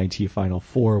the NIT Final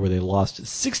Four, where they lost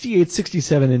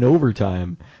 68-67 in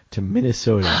overtime to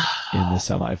Minnesota in the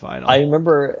semifinal. I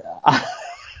remember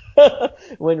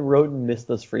when Roten missed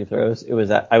those free throws.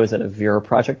 I was at a Vera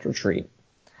Project retreat,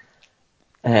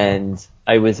 and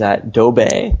I was at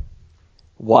Dobe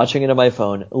watching it on my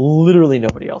phone. Literally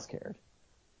nobody else cared.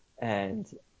 And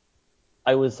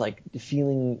I was like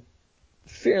feeling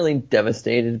fairly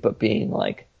devastated, but being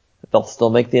like, they'll still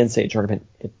make the NCAA tournament.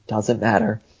 It doesn't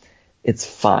matter. It's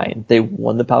fine. They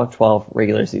won the Pac-12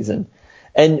 regular season.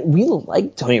 And we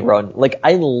like Tony Roten. Like,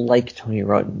 I like Tony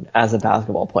Roten as a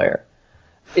basketball player.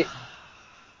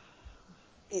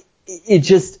 It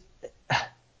just,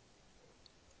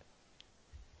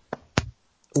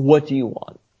 what do you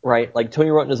want, right? Like, Tony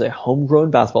Roten is a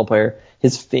homegrown basketball player.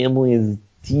 His family is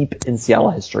deep in Seattle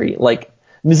history. Like,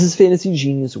 Mrs. Fantasy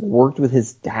Genius worked with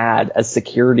his dad as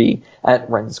security at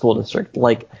Renton School District.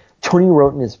 Like, Tony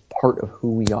Roten is part of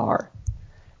who we are.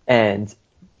 And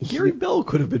Gary Bell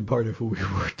could have been part of who we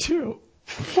were too.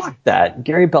 Fuck that.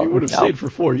 Gary Bell would have stayed for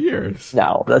 4 years.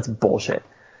 No, that's bullshit.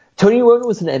 Tony Roten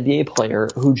was an NBA player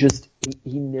who just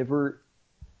he never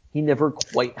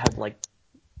quite had like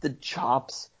the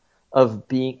chops of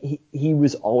being he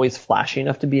was always flashy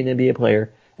enough to be an NBA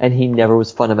player, and he never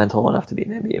was fundamental enough to be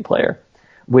an NBA player,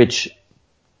 which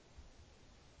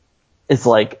is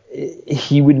like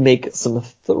he would make some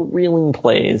thrilling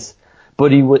plays,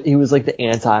 but he was like the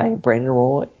anti Brandon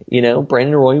Roy. You know,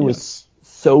 Brandon Roy was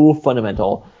so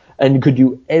fundamental and could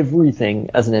do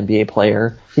everything as an NBA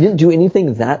player. He didn't do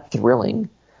anything that thrilling.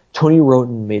 Tony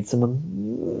Roten made some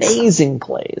amazing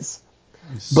plays.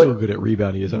 He's so good at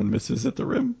rebounding his own misses at the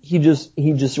rim. He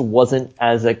just wasn't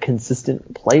as a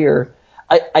consistent player.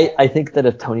 I think that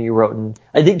if Tony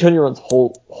Roten's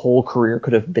whole career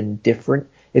could have been different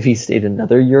if he stayed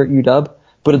another year at UW.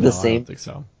 But at the same, I don't think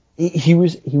so. He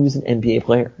was an NBA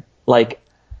player, like,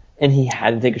 and he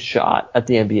had to take a shot at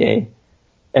the NBA,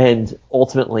 and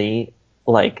ultimately,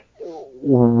 like,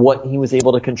 what he was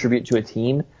able to contribute to a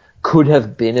team could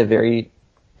have been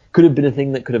could have been a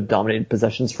thing that could have dominated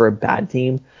possessions for a bad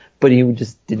team, but he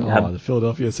just didn't have the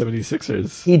Philadelphia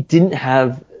 76ers. He didn't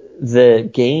have the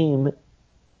game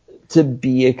to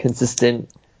be a consistent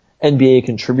NBA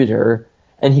contributor,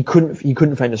 and he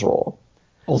couldn't find his role.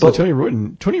 Also, Tony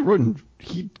Roten,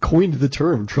 he coined the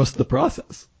term "trust the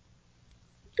process."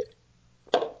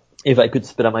 If I could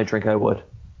spit out my drink, I would.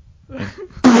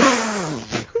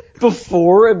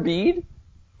 Before Embiid,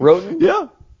 Roten? Yeah.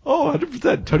 Oh,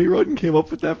 100%. Tony Roten came up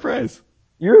with that phrase.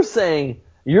 You're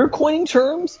coining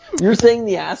terms? You're saying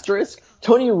the asterisk?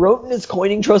 Tony Roten is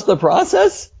coining trust the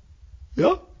process?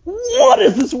 Yeah. What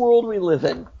is this world we live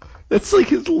in? That's like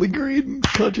his lingering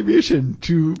contribution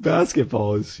to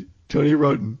basketball is Tony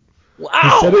Roten. Wow.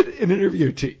 He said it in an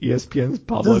interview to ESPN's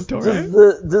Pablo Torre.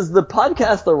 Does the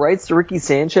podcast The Rights to Ricky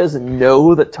Sanchez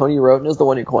know that Tony Roten is the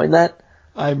one who coined that?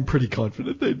 I'm pretty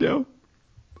confident they do.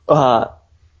 Tony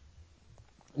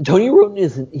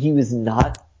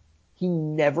Roten he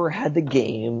never had the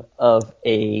game of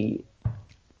a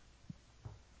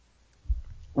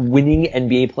winning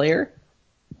NBA player.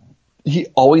 He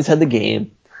always had the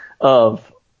game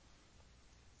of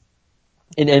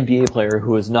an NBA player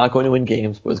who was not going to win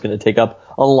games, but was going to take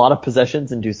up a lot of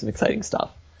possessions and do some exciting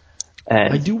stuff.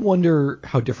 And I do wonder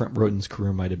how different Roten's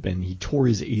career might have been. He tore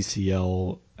his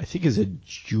ACL, I think, as a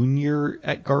junior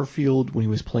at Garfield when he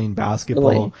was playing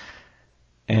basketball,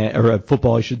 or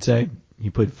football, I should say. He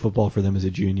played football for them as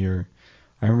a junior.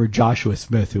 I remember Joshua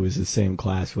Smith, who was the same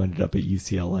class, who ended up at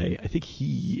UCLA. I think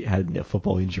he had a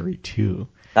football injury too.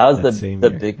 That was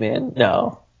the big man?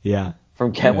 No. Yeah.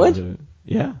 From Kentwood?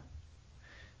 Yeah.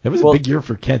 That was a big year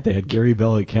for Kent. They had Gary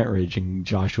Bell at Kentridge and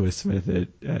Joshua Smith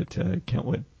at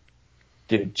Kentwood.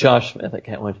 Dude, Josh Smith at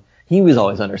Kentwood. He was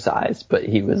always undersized, but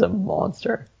he was a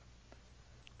monster.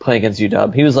 Playing against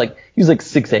UW. He was like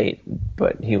 6'8",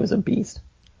 but he was a beast.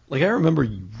 Like, I remember,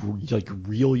 like,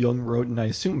 real young Roten. I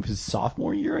assume his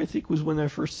sophomore year, I think, was when I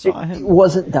first saw him.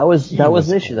 That was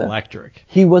an issue, though. Electric.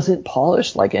 He wasn't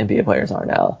polished like NBA players are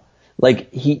now.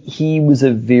 Like, he was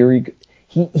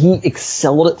he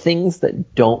excelled at things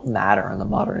that don't matter in the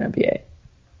modern NBA.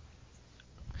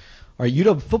 All right,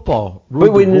 UW football.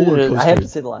 Wait, no. I have to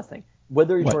say the last thing.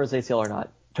 Whether he tore his ACL or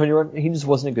not, Tony Roten, he just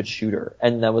wasn't a good shooter.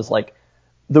 And that was like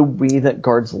the way that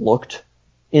guards looked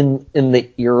in the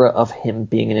era of him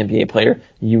being an NBA player.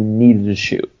 You needed to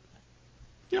shoot.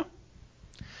 Yeah.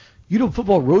 UW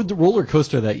football rode the roller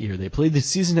coaster that year. They played the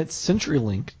season at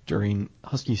CenturyLink during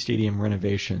Husky Stadium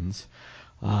renovations.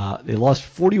 They lost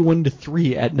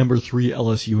 41-3 at number 3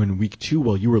 LSU in week 2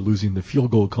 while you were losing the field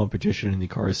goal competition in the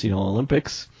Carcino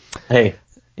Olympics. Hey,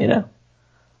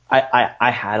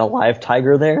 I had a live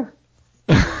tiger there.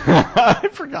 I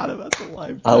forgot about the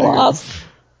live tiger. I lost.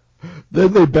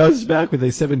 Then they bounced back with a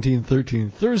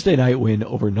 17-13 Thursday night win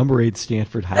over number 8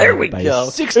 Stanford High by a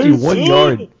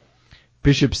 61-yard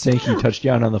Bishop Sankey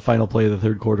touchdown on the final play of the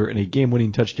third quarter and a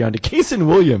game-winning touchdown to Kason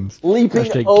Williams.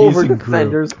 Leaping over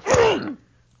defenders.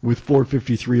 With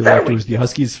 4:53 left, it was the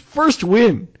Huskies' first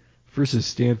win versus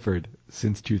Stanford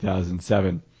since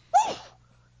 2007.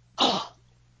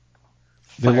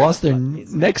 They lost their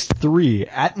next 3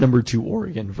 at number 2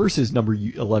 Oregon versus number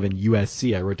 11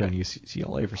 USC. I wrote down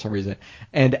UCLA for some reason.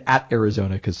 And at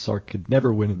Arizona because Sark could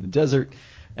never win in the desert.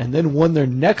 And then won their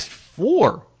next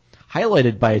 4,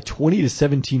 highlighted by a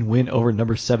 20-17 win over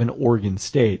number 7 Oregon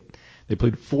State. They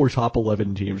played 4 top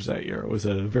 11 teams that year. It was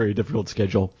a very difficult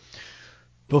schedule.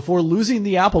 Before losing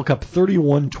the Apple Cup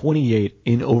 31-28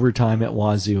 in overtime at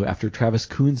Wazoo after Travis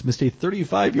Coons missed a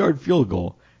 35-yard field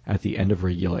goal at the end of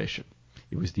regulation.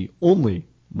 It was the only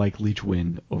Mike Leach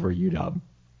win over UW.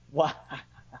 Wow.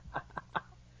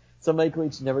 So Mike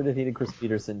Leach never defeated Chris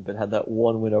Peterson, but had that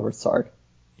one win over Sark.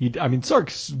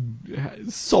 Sark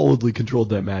solidly controlled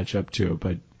that matchup too,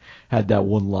 but had that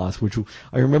one loss, which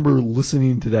I remember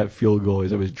listening to that field goal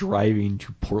as I was driving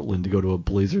to Portland to go to a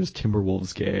Blazers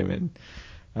Timberwolves game, and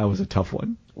that was a tough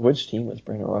one. Which team was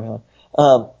Brandon Roy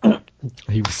on?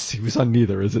 He was on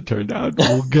neither, as it turned out.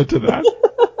 We'll get to that.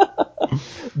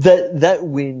 That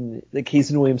win, the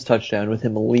Kason Williams touchdown with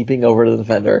him leaping over to the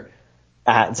defender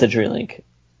at CenturyLink.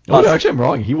 Oh, no, actually, I'm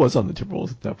wrong. He was on the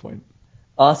Timberwolves at that point.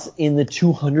 Us in the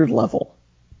 200 level.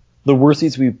 The worst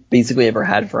seats we basically ever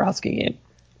had for a Husky game.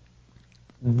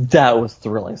 That was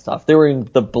thrilling stuff. They were in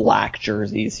the black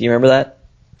jerseys. You remember that?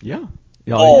 Yeah.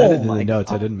 I added in the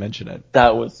notes. God. I didn't mention it.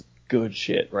 That was good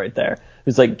shit right there. It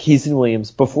was like Kason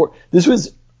Williams before. This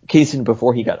was Kason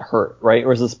before he got hurt, right? Or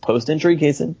was this post-injury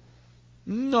Kason?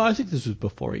 No, I think this was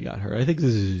before he got hurt. I think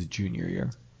this is his junior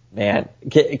year. Man,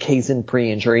 Kason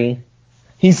pre-injury,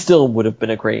 he still would have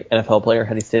been a great NFL player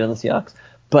had he stayed on the Seahawks.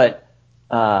 But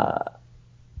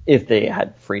if they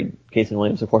had freed Casey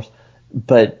Williams, of course.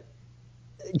 But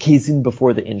Casey,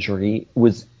 before the injury,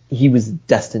 was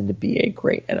destined to be a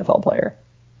great NFL player.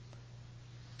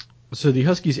 So the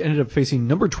Huskies ended up facing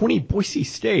number 20 Boise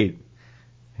State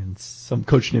and some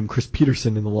coach named Chris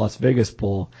Peterson in the Las Vegas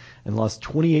Bowl and lost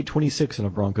 28-26 in a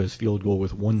Broncos field goal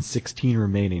with 1:16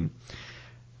 remaining.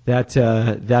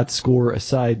 That score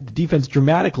aside, the defense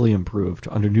dramatically improved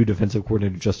under new defensive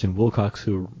coordinator Justin Wilcox,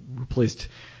 who replaced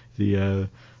the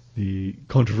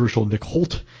controversial Nick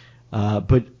Holt.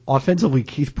 But offensively,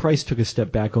 Keith Price took a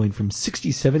step back, going from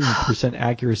 67%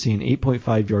 accuracy and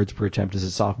 8.5 yards per attempt as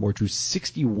a sophomore to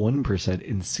 61%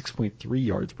 and 6.3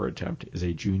 yards per attempt as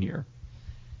a junior.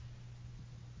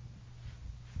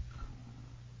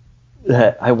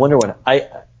 I wonder what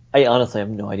I honestly have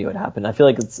no idea what happened. I feel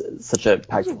like it's such a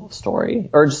Pac-12 story,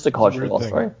 or just a college football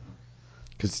story.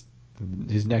 Because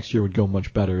his next year would go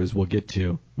much better, as we'll get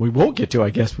to. We won't get to, I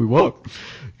guess we won't.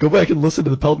 Go back and listen to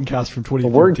the Pelton Cast from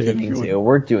 2013.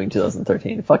 We're doing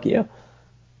 2013. Fuck you.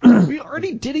 We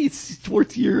already did a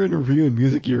sports year in review and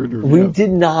music year in review. We did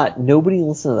not. Nobody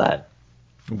listened to that.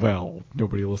 Well,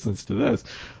 nobody listens to this.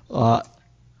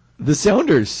 The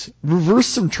Sounders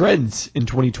reversed some trends in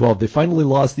 2012. They finally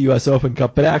lost the U.S. Open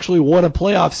Cup, but actually won a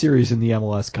playoff series in the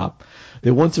MLS Cup.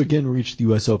 They once again reached the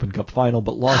U.S. Open Cup final,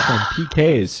 but lost on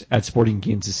PKs at Sporting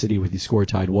Kansas City with the score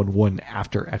tied 1-1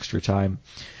 after extra time.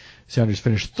 Sounders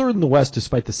finished third in the West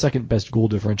despite the second best goal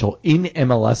differential in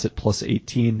MLS at plus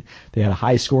 18. They had a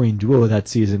high-scoring duo that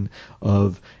season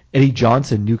of Eddie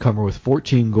Johnson, newcomer, with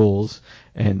 14 goals,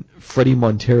 and Freddie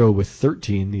Montero with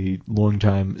 13, the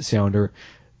longtime Sounder.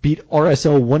 Beat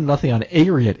RSL 1-0 on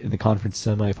aggregate in the conference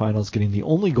semifinals, getting the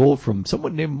only goal from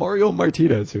someone named Mario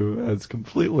Martinez, who has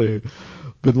completely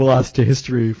been lost to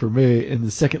history for me in the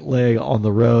second leg on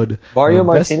the road. Mario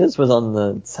Martinez was on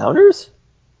the Sounders?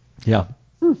 Yeah.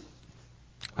 Okay.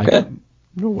 I don't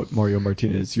know what Mario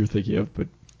Martinez you're thinking of, but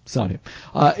it's not him.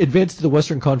 Advanced to the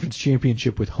Western Conference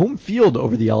Championship with home field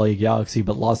over the LA Galaxy,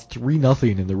 but lost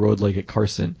 3-0 in the road leg at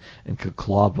Carson and could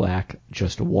claw back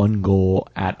just one goal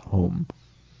at home.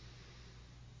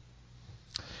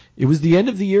 It was the end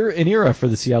of the year an era for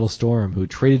the Seattle Storm, who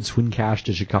traded Swin Cash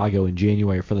to Chicago in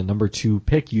January for the number 2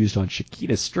 pick used on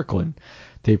Shakita Strickland.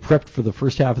 They prepped for the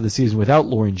first half of the season without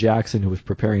Lauren Jackson, who was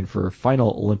preparing for her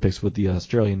final Olympics with the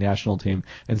Australian national team,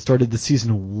 and started the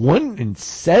season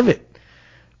 1-7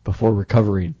 before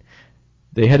recovering.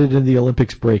 They headed into the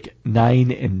Olympics break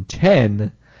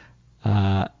 9-10,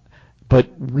 but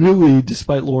really,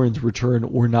 despite Lauren's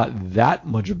return, were not that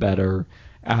much better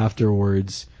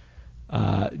afterwards.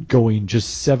 Going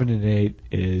just 7-8,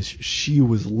 is she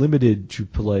was limited to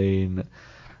playing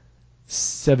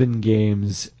 9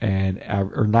 games and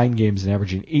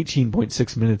averaging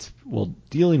 18.6 minutes while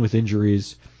dealing with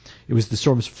injuries. It was the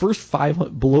Storm's first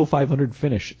below 500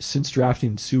 finish since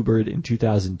drafting Sue Bird in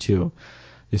 2002.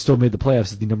 They still made the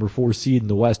playoffs as the number 4 seed in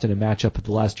the West in a matchup with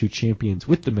the last 2 champions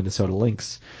with the Minnesota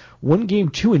Lynx. Won Game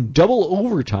 2 in double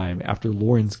overtime after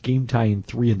Lawrence game-tying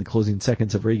 3 in the closing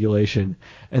seconds of regulation,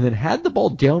 and then had the ball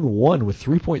down 1 with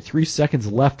 3.3 seconds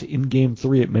left in Game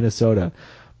 3 at Minnesota.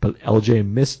 But LJ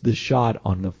missed the shot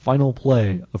on the final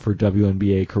play of her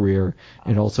WNBA career,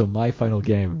 and also my final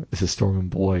game as a Storm and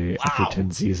boy after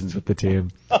 10 seasons with the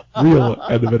team. Real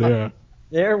end of an era.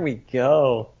 There we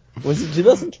go. Was it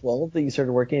 2012 that you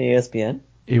started working at ESPN?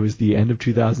 It was the end of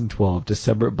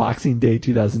 2012. Boxing Day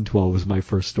 2012 was my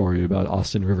first story about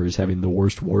Austin Rivers having the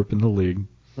worst warp in the league.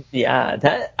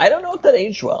 Yeah, I don't know if that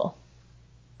aged well.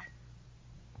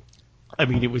 I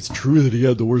mean, it was true that he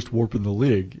had the worst warp in the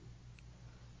league.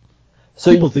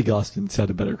 So people think Austin's had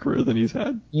a better career than he's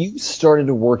had. You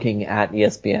started working at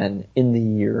ESPN in the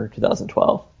year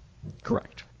 2012.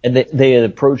 Correct. And they had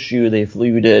approached you, they flew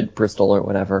you to Bristol or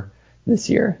whatever this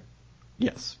year.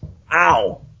 Yes.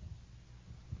 Ow!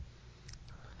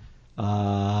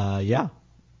 Yeah.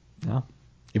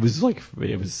 It was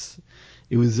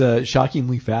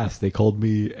shockingly fast. They called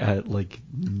me at like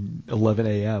 11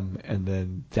 a.m. and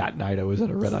then that night I was on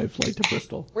a red-eye flight to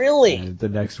Bristol. Really? And the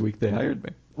next week they hired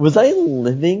me. Was I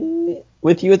living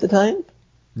with you at the time?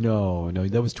 No,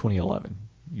 that was 2011.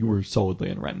 You were solidly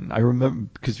in Renton. I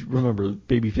remember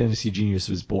Baby Fantasy Genius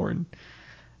was born.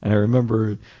 And I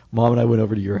remember Mom and I went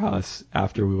over to your house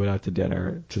after we went out to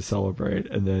dinner to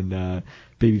celebrate, and then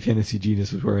Baby Fantasy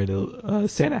Genius was wearing a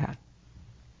Santa hat.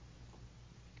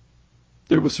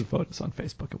 There was some photos on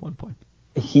Facebook at one point.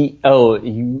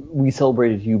 We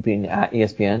celebrated you being at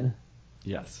ESPN?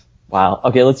 Yes. Wow.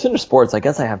 Okay, let's finish sports. I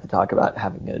guess I have to talk about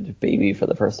having a baby for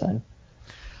the first time.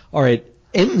 All right.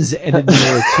 M's ended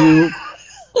number 2.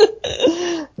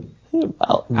 Wow.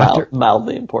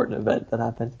 mildly important event that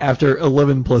happened. After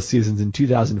 11 plus seasons and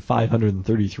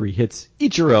 2,533 hits,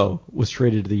 Ichiro was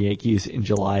traded to the Yankees in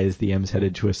July as the M's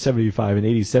headed to a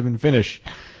 75-87 finish.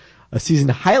 A season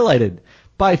highlighted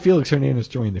by Felix Hernandez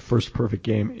throwing the first perfect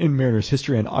game in Mariners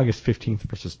history on August 15th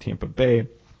versus Tampa Bay.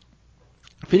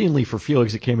 Fittingly for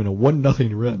Felix, it came in a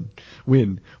 1-0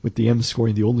 win, with the M's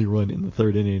scoring the only run in the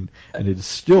third inning, and it is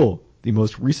still the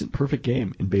most recent perfect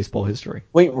game in baseball history.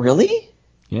 Wait, really?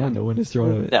 Yeah, no one has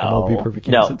thrown an MLB perfect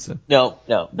game since then. No,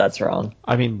 that's wrong.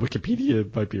 I mean,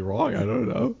 Wikipedia might be wrong. I don't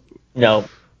know. No.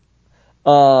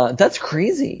 That's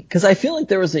crazy, because I feel like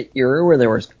there was an era where there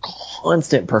was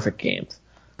constant perfect games.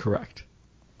 Correct.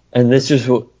 And this just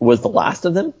was the last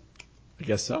of them? I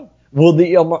guess so. Well,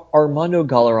 the Armando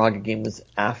Galarraga game was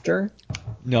after?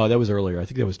 No, that was earlier. I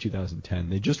think that was 2010.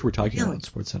 They just were talking about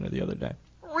SportsCenter the other day.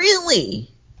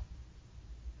 Really?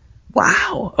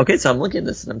 Wow. Okay, so I'm looking at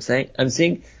this and I'm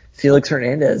seeing Felix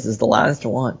Hernandez is the last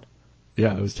one.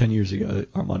 Yeah, it was 10 years ago,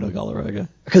 Armando Galarraga.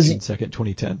 June 2nd,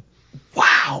 2010.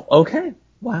 Wow. Okay.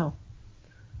 Wow.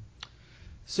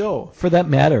 So, for that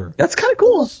matter. That's kind of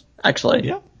cool, actually.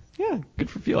 Yeah, good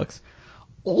for Felix.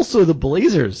 Also, the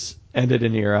Blazers ended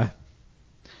an era.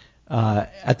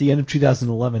 At the end of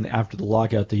 2011, after the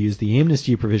lockout, they used the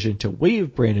amnesty provision to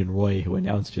waive Brandon Roy, who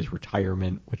announced his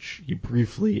retirement, which he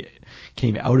briefly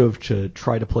came out of to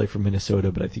try to play for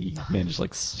Minnesota, but I think he managed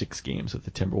like 6 games with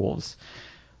the Timberwolves.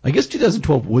 I guess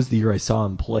 2012 was the year I saw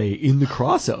him play in the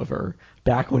crossover,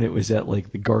 back when it was at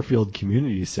like the Garfield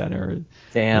Community Center.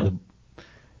 Damn.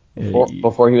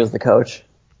 Before he was the coach.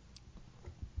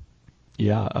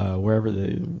 Yeah, whatever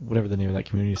the name of that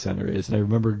community center is. And I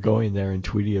remember going there and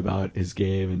tweeting about his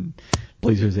game, and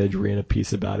Blazers Edge ran a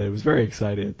piece about it. It was very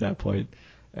exciting at that point,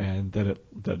 and then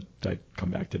that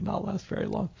comeback did not last very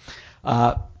long.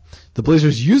 The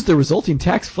Blazers used their resulting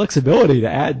tax flexibility to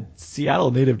add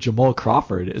Seattle native Jamal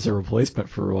Crawford as a replacement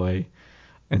for Roy,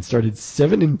 and started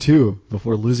 7-2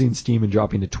 before losing steam and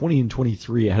dropping to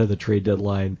 20-23 ahead of the trade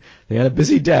deadline. They had a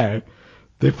busy day.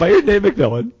 They fired Nate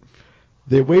McMillan.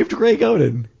 They waived Greg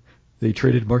Oden. They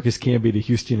traded Marcus Camby to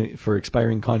Houston for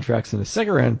expiring contracts and a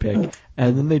second-round pick,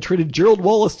 and then they traded Gerald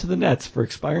Wallace to the Nets for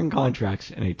expiring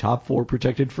contracts and a top 4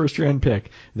 protected first-round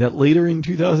pick that later in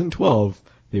 2012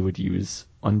 they would use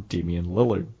on Damian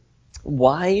Lillard.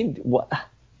 Why? What?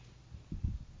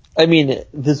 I mean,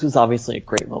 this was obviously a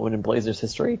great moment in Blazers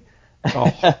history.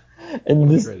 Oh, and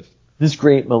this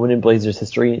great moment in Blazers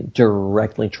history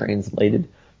directly translated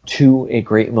to a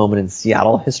great moment in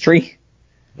Seattle history.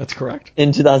 That's correct.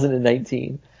 In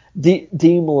 2019. Dame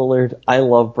Lillard, I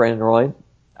love Brandon Roy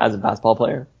as a basketball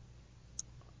player.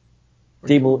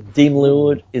 Dame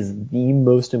Lillard is the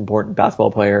most important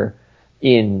basketball player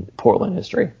in Portland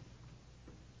history.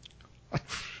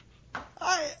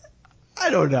 I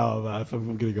don't know if I'm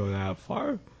going to go that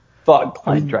far. Fuck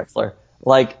Clyde Drexler.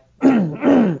 Like,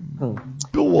 Bill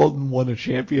Walton won a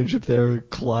championship there.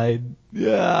 Clyde,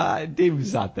 yeah,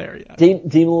 Dame's not there yet. Dame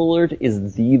Lillard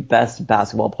is the best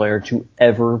basketball player to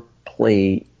ever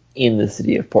play in the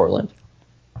city of Portland.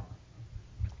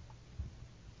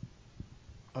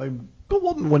 Bill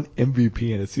Walton won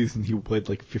MVP in a season he played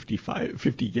like 50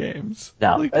 games.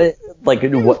 No,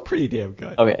 was pretty damn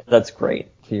good. Okay, that's great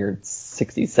for your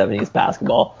 60s, 70s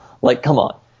basketball. Like, come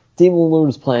on. Dame Lillard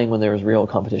was playing when there was real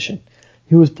competition.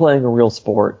 He was playing a real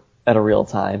sport at a real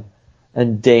time.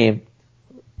 And Dame,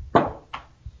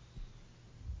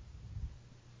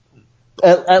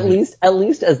 at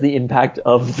least as the impact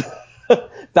of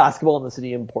basketball in the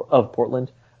city of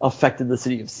Portland affected the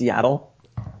city of Seattle,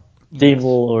 Dame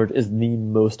Lillard is the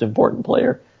most important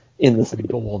player in the city.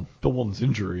 Bill Walton's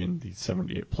injury in the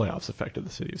 78 playoffs affected the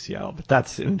city of Seattle, but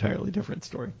that's an entirely different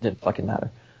story. Didn't fucking matter.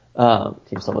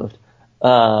 Team still moved.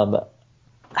 But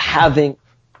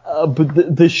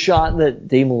the shot that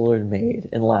Dame Lillard made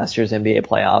in last year's NBA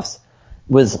playoffs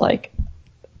was like,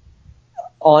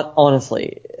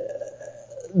 honestly,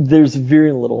 there's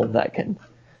very little that can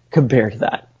compare to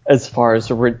that as far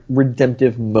as a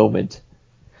redemptive moment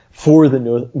for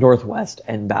the Northwest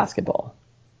and basketball.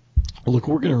 Look,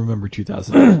 we're going to remember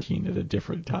 2019 at a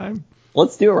different time.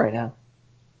 Let's do it right now.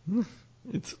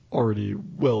 It's already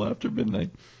well after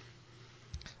midnight.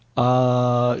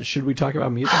 Should we talk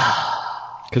about music?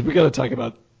 Because we got to talk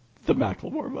about the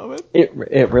Macklemore moment. It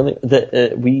really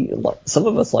some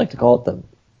of us like to call it the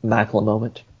Macklemore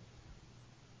moment.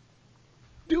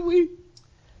 Do we?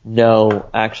 No,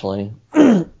 actually,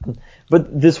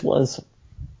 but this was.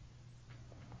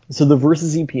 So the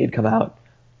Versus EP had come out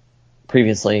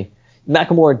previously.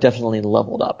 Macklemore definitely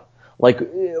leveled up. Like,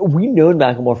 we've known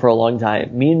Macklemore for a long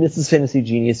time. Me and Mrs. Fantasy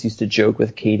Genius used to joke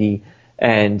with Katie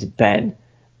and Ben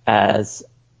as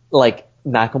like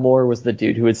Macklemore was the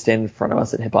dude who would stand in front of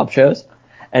us at hip hop shows,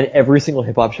 and every single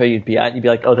hip hop show you'd be at, you'd be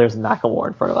like, oh, there's Macklemore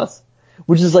in front of us,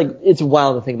 which is like, it's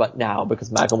wild to think about now because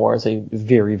Macklemore is a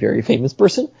very, very famous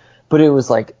person, but it was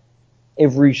like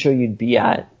every show you'd be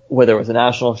at, whether it was a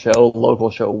national show, local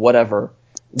show, whatever,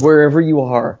 wherever you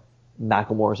are,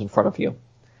 Macklemore's in front of you.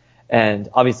 And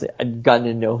obviously I'd gotten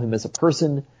to know him as a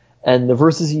person, and the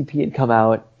Versus EP had come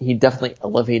out. He definitely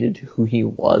elevated who he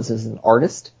was as an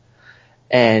artist,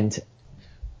 and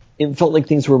it felt like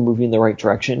things were moving in the right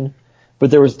direction. But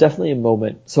there was definitely a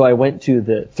moment. So I went to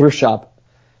the Thrift Shop,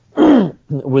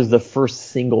 was the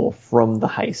first single from The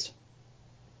Heist.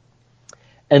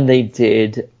 And they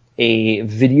did a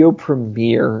video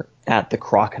premiere at the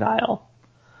Crocodile.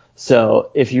 So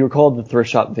if you recall the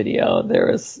Thrift Shop video,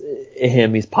 there was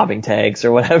him, he's popping tags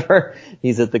or whatever.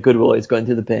 He's at the Goodwill, he's going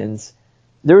through the bins.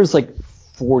 There was like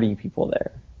 40 people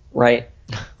there, right?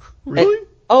 Really? And,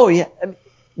 oh yeah. I mean,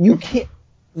 you can't,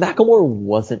 Macklemore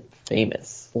wasn't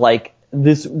famous. Like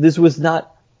this was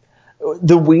not,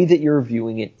 the way that you're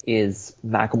viewing it is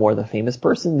Macklemore the famous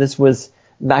person. This was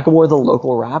Macklemore the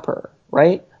local rapper,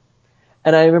 right?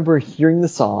 And I remember hearing the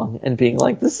song and being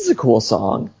like, this is a cool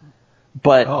song.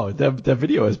 But oh, that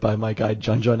video is by my guy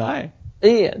John I.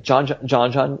 Yeah,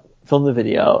 John filmed the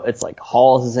video. It's like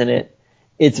Halls is in it.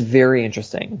 It's very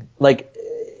interesting. Like,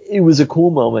 it was a cool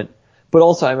moment. But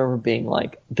also I remember being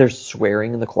like, there's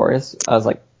swearing in the chorus. I was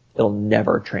like, it'll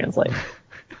never translate.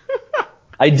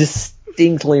 I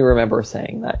distinctly remember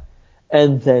saying that.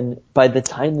 And then by the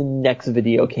time the next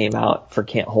video came out for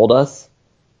Can't Hold Us,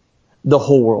 the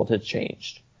whole world had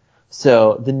changed.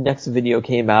 So the next video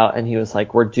came out and he was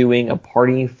like, we're doing a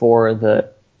party for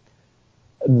the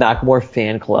Macklemore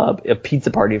fan club, a pizza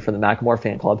party for the Macklemore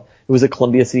fan club. It was at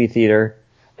Columbia City Theater.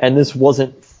 And this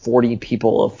wasn't 40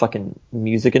 people of fucking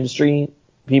music industry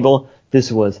people.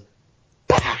 This was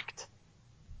packed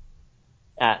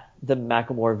at the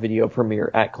Macklemore video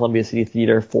premiere at Columbia City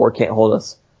Theater for Can't Hold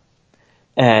Us.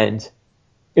 And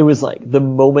it was like the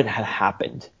moment had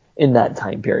happened in that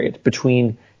time period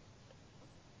between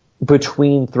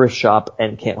Thrift Shop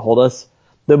and Can't Hold Us.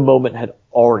 The moment had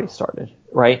already started,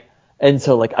 right? And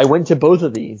so like I went to both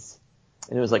of these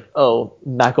and it was like, oh,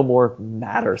 Macklemore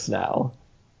matters now.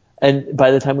 And by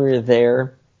the time we were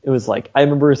there, it was like, I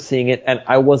remember seeing it and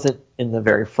I wasn't in the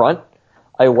very front.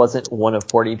 I wasn't one of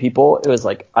 40 people. It was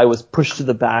like, I was pushed to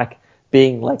the back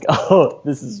being like, oh,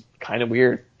 this is kind of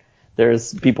weird.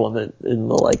 There's people in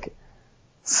the like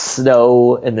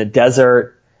snow in the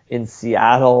desert in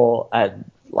Seattle at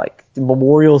like the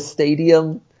Memorial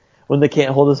Stadium when the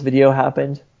Can't Hold Us video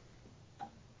happened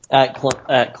at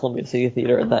Columbia City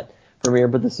Theater in that premiere.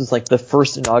 But this was like the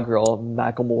first inaugural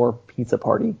Macklemore pizza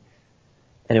party,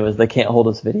 and it was the Can't Hold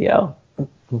Us video,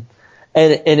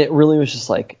 and it really was just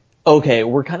like, okay,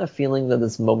 we're kind of feeling that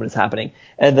this moment is happening,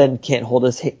 and then Can't Hold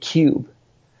Us hit Cube,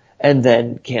 and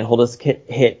then Can't Hold Us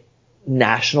hit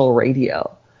national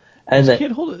radio, and then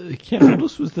Can't Hold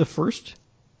Us was the first.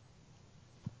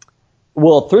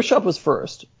 Well, Thrift Shop was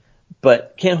first,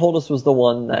 but Can't Hold Us was the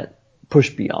one that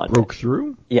pushed beyond. Broke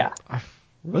through? Yeah.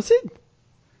 Was it?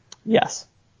 Yes.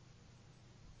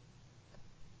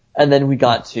 And then we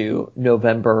got to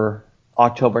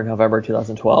October, November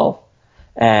 2012,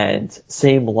 and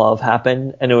Same Love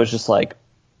happened, and it was just like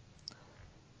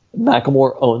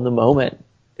Macklemore owned the moment,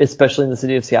 especially in the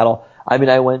city of Seattle. I mean,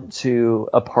 I went to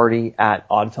a party at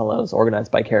Oddfellows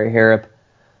organized by Carrie Harrop,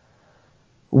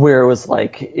 where it was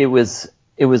like, it was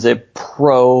a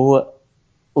pro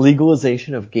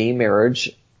legalization of gay marriage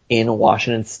in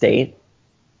Washington State.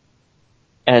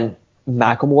 And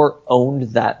Macklemore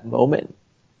owned that moment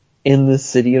in the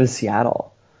city of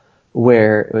Seattle,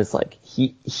 where it was like,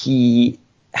 he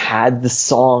had the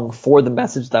song for the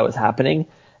message that was happening.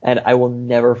 And I will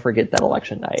never forget that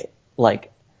election night.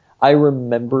 Like, I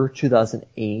remember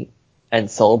 2008 and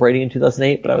celebrating in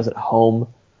 2008, but I was at home.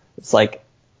 It's like,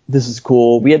 this is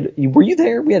cool. Were you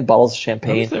there? We had bottles of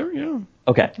champagne. I was there, yeah.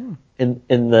 Okay. In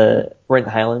the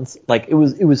Renton Highlands. Like, it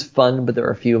was fun, but there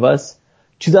were a few of us.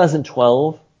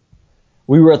 2012,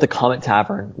 we were at the Comet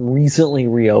Tavern, recently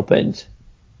reopened,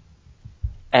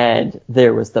 and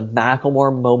there was the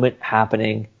Macklemore moment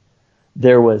happening.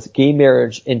 There was gay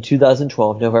marriage in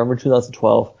 2012, November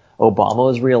 2012. Obama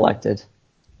was reelected.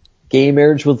 Gay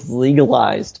marriage was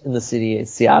legalized in the city of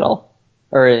Seattle,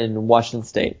 or in Washington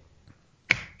State.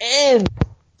 And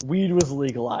weed was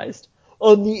legalized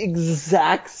on the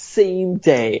exact same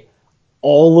day.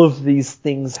 All of these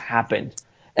things happened.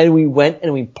 And we went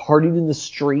and we partied in the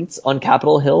streets on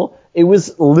Capitol Hill. It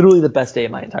was literally the best day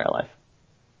of my entire life.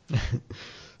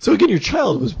 So again, your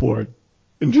child was born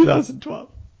in 2012.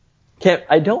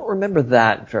 I don't remember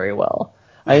that very well.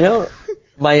 I know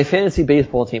my fantasy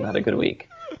baseball team had a good week.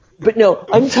 But no,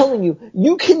 I'm telling you,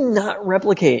 you cannot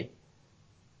replicate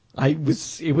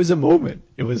It was a moment.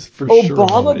 It was for sure a Obama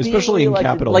moment, especially in reelected.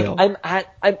 Capitol Like Hill. I'm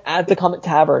at the Comet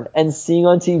Tavern and seeing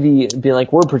on TV and being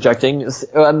like, we're projecting.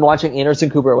 I'm watching Anderson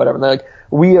Cooper or whatever. And they're like,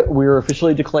 we're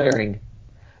officially declaring,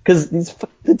 because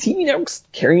the TV networks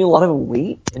carrying a lot of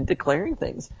weight in declaring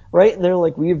things, right? And they're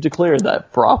like, we have declared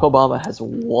that Barack Obama has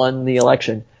won the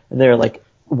election, and they're like,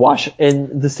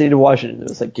 in the state of Washington, it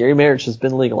was like gay marriage has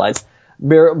been legalized,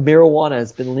 marijuana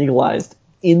has been legalized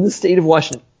in the state of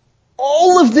Washington.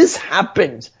 All of this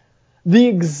happened the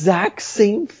exact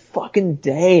same fucking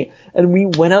day. And we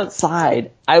went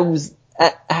outside. I was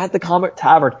at the Comet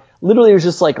Tavern. Literally, it was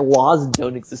just like laws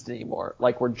don't exist anymore.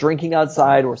 Like, we're drinking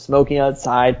outside. We're smoking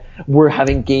outside. We're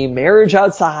having gay marriage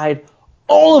outside.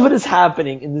 All of it is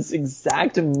happening in this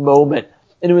exact moment.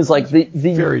 And it was like the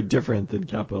very different than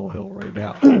Capitol Hill right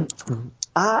now.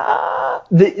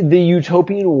 The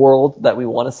utopian world that we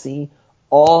want to see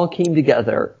all came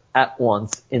together at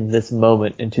once in this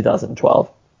moment in 2012.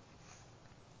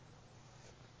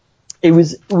 It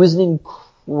was an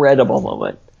incredible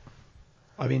moment.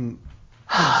 I mean,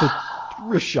 so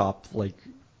Thrift Shop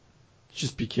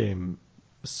just became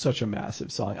such a massive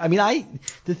song. I mean,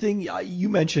 you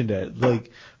mentioned it,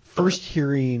 like first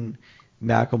hearing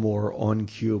Macklemore on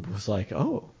Cube was like,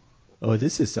 oh,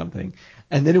 this is something.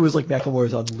 And then it was like Macklemore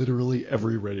is on literally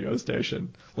every radio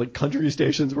station. Like country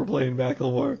stations were playing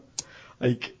Macklemore.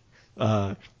 Like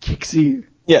Kixie.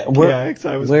 Yeah, wherever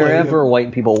playing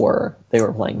white people were, they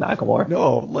were playing Macklemore.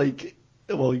 No,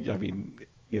 I mean,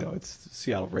 it's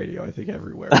Seattle radio, I think,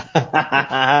 everywhere.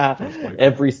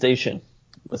 Every station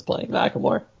was playing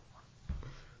Macklemore.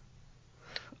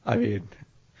 I mean,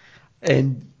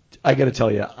 and I got to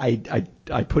tell you,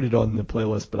 I put it on the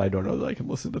playlist, but I don't know that I can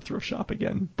listen to Thrift Shop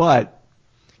again. But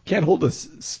Can't Hold Us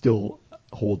still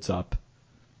holds up.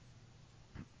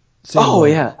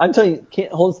 Yeah, I'm telling you,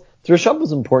 Can't Hold Us. Thrift Shop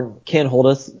was important. Can't Hold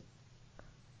Us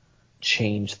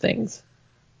changed things.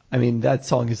 I mean, that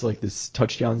song is like this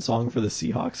touchdown song for the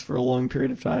Seahawks for a long period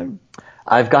of time.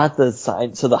 I've got the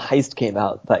side. So The Heist came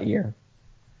out that year,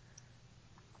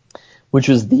 which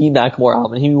was the Macklemore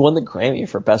album. He won the Grammy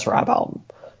for Best Rap Album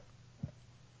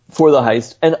for The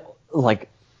Heist. And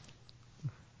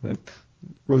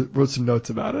wrote some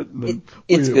notes about it. And then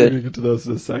it's good. We're going to get to those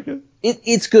in a second.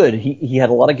 It's good. He had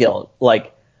a lot of guilt.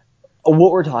 Like,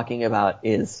 what we're talking about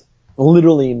is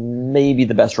literally maybe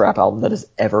the best rap album that has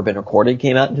ever been recorded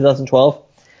came out in 2012.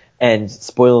 And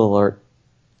spoiler alert,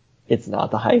 it's not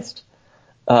The Heist.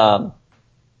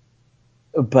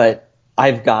 But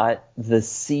I've got the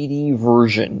CD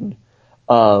version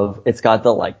it's got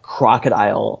the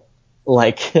crocodile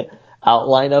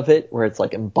outline of it where it's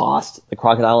embossed, the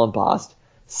crocodile embossed,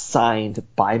 signed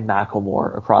by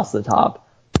Macklemore across the top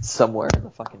somewhere in the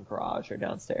fucking garage or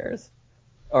downstairs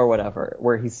or whatever,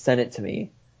 where he sent it to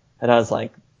me. And I was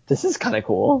like, this is kind of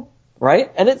cool,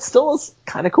 right? And it still is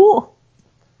kind of cool.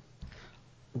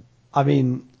 I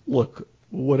mean, look,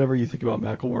 whatever you think about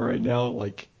Macklemore right now,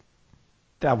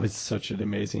 that was such an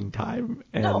amazing time.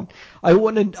 And I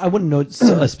want to note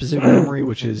a specific memory,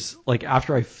 which is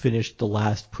after I finished the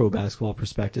last Pro Basketball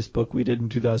Prospectus book we did in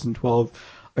 2012,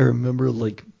 I remember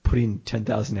putting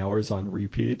 10,000 hours on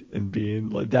repeat and being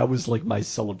that was my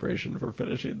celebration for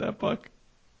finishing that book.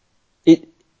 It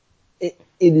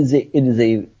is a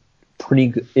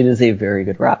very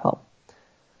good rap album.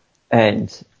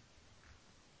 And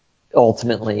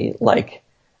ultimately,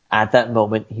 at that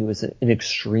moment, he was an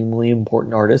extremely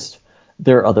important artist.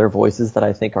 There are other voices that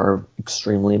I think are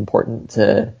extremely important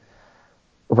to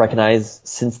recognize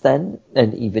since then,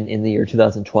 and even in the year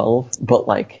 2012. But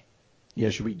yeah,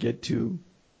 should we get to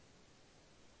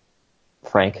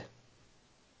Frank?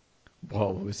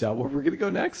 Well, is that where we're gonna go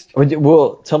next?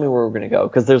 Well, tell me where we're gonna go,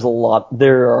 because there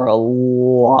are a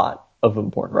lot of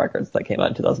important records that came out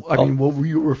in 2012. I mean, what were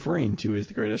you referring to as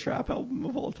the greatest rap album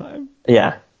of all time?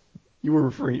 Yeah. You were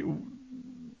referring.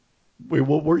 Wait,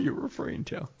 what were you referring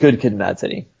to? Good Kid, Mad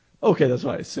City. Okay, that's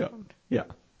what I assumed. Yeah.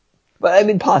 But I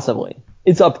mean, possibly.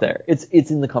 It's up there. It's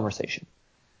in the conversation.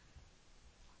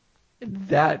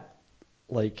 That,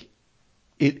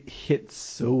 it hit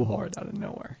so hard out of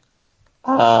nowhere.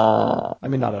 I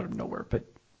mean, not out of nowhere, but,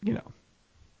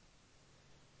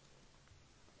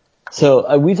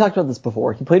 So we talked about this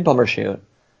before. He played Bumbershoot,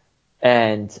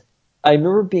 and I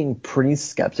remember being pretty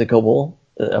skeptical.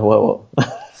 Whoa.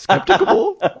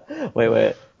 Skeptical?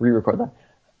 Wait. Re-record that.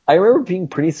 I remember being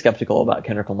pretty skeptical about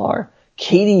Kendrick Lamar.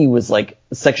 Katie was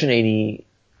Section 80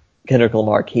 Kendrick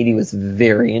Lamar. Katie was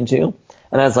very into.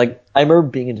 And I was I remember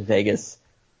being in Vegas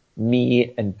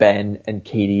me and Ben and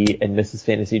Katie and Mrs.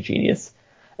 Fantasy Genius.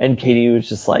 And Katie was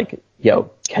just like,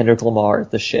 yo, Kendrick Lamar is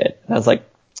the shit. And I was like,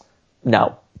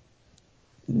 no.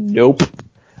 Nope.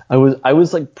 I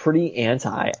was like pretty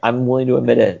anti. I'm willing to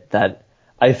admit it, that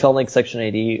I felt like Section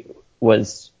 80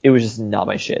 was just not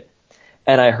my shit.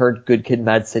 And I heard Good Kid,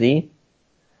 Mad City,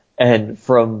 and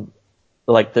from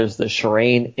like there's the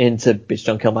Shireen into Bitch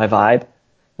Don't Kill My Vibe,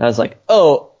 and I was like,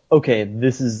 oh, okay,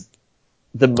 this is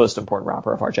the most important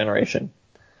rapper of our generation.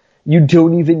 You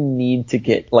don't even need to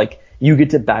get like, you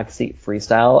get to Backseat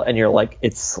Freestyle and you're like,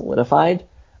 it's solidified,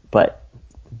 but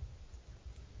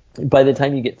by the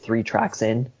time you get 3 tracks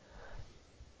in,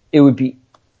 it would be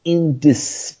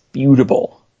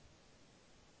indisputable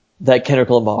that Kendrick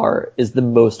Lamar is the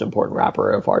most important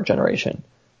rapper of our generation.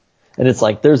 And it's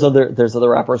like, there's other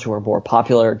rappers who are more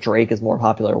popular. Drake is more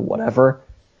popular, whatever.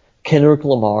 Kendrick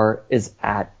Lamar is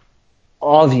at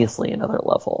obviously another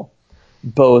level,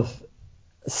 both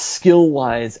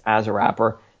skill-wise as a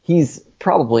rapper. He's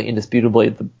probably indisputably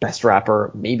the best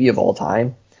rapper maybe of all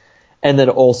time. And then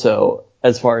also,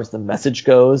 as far as the message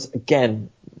goes, again,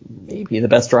 maybe the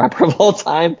best rapper of all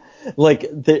time. Like,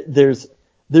 there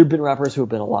have been rappers who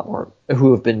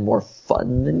have been more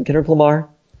fun than Kendrick Lamar.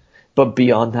 But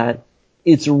beyond that,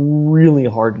 it's really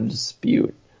hard to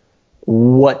dispute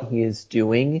what he is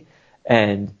doing.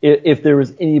 And if there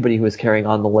was anybody who was carrying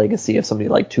on the legacy of somebody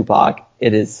like Tupac,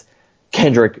 it is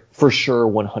Kendrick for sure,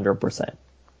 100%.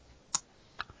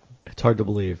 It's hard to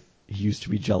believe he used to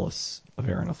be jealous of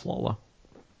Aaron Aflalo.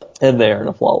 And the Aaron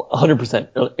Aflalo,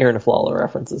 100% Aaron Aflalo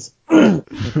references.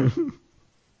 The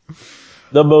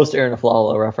most Aaron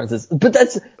Aflalo references. But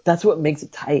that's what makes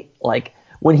it tight. Like,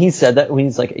 when he said that, when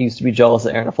he's like, I used to be jealous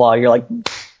of Aaron Aflalo, you're like,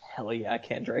 hell yeah,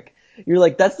 Kendrick. You're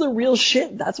like, that's the real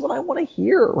shit. That's what I want to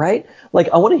hear, right? Like,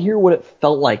 I want to hear what it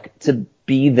felt like to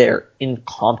be there in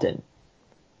Compton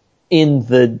in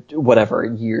the, whatever,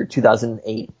 year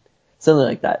 2008. Something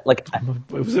like that. Like,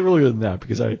 it was earlier than that,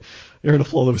 because Aaron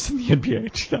Aflalo was in the NBA in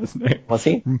 2008. Was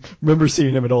he? Remember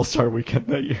seeing him at All-Star Weekend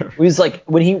that year. He was like,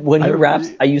 when he raps,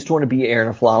 I used to want to be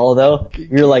Aaron Aflalo, though.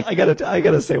 You're like, I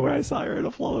gotta say where I saw Aaron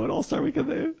Aflalo at All-Star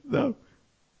Weekend though.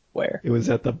 Where? It was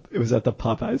at the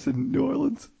Popeyes in New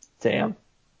Orleans. Damn.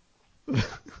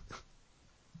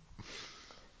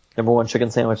 Number 1 chicken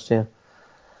sandwich too.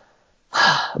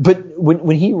 But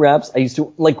when he raps, I used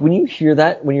to like, when you hear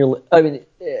that,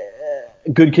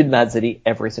 Good Kid, Mad City,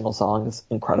 every single song is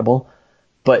incredible.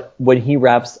 But when he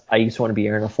raps, I used to want to be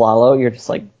Aaron Aflalo, you're just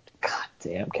like, God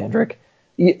damn, Kendrick.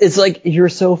 It's like, you're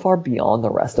so far beyond the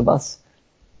rest of us.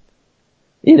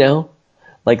 You know?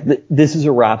 Like, this is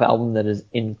a rap album that is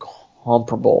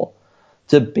incomparable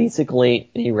to basically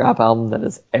any rap album that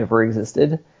has ever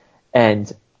existed.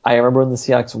 And I remember when the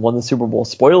Seahawks won the Super Bowl,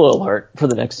 spoiler alert, for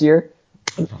the next year,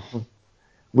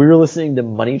 we were listening to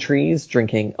Money Trees,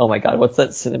 drinking, oh my god, what's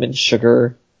that cinnamon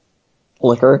sugar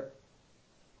liquor?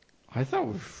 I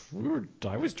thought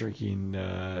I was drinking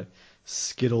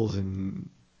Skittles and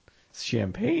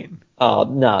champagne. Oh,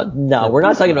 no, we're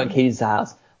not talking about Katie's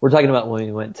house. We're talking about when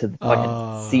we went to the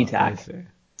fucking SeaTac.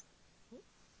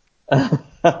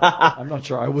 I'm not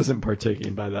sure. I wasn't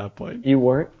partaking by that point. You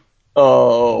weren't?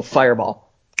 Oh,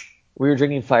 Fireball. We were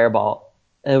drinking Fireball,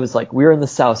 and it was like, we were in the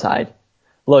South Side.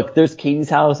 Look, there's Katie's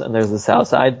house and there's the South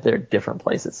Side. They're different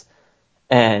places.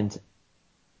 And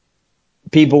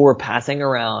people were passing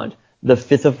around the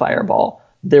 5th of Fireball.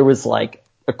 There was like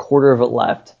a quarter of it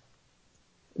left.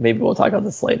 Maybe we'll talk about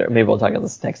this later. Maybe we'll talk about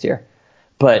this next year.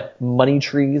 But Money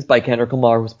Trees by Kendrick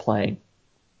Lamar was playing.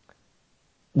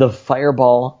 The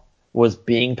Fireball was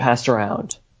being passed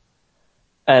around.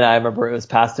 And I remember it was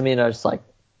passed to me, and I was just like,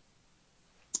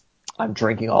 I'm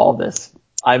drinking all of this.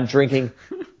 I'm drinking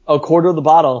a quarter of the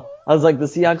bottle. I was like, the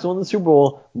Seahawks won the Super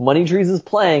Bowl. Money Trees is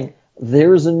playing.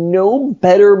 There's no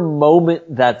better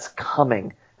moment that's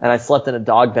coming. And I slept in a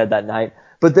dog bed that night.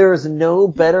 But there is no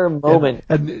better moment.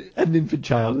 And an infant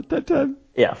child at that time.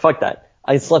 Yeah, fuck that.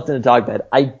 I slept in a dog bed.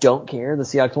 I don't care. The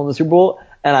Seahawks won the Super Bowl.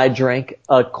 And I drank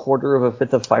a quarter of a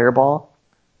 5th of Fireball.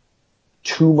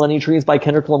 2 Money Trees by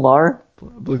Kendrick Lamar.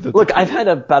 Look, I've had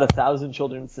about 1,000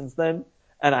 children since then.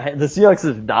 And the Seahawks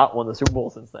have not won the Super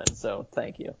Bowl since then. So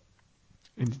thank you.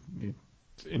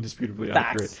 Indisputably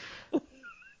accurate.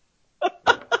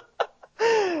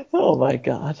 Oh my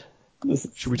god.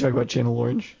 Should we talk about Channel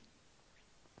Orange?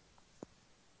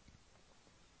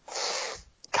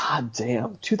 God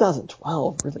damn.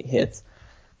 2012 really hits.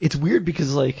 It's weird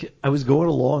because, like, I was going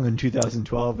along in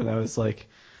 2012 and I was like,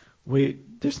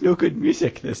 wait, there's no good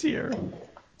music this year.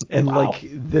 And, wow.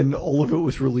 Then all of it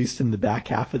was released in the back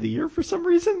half of the year for some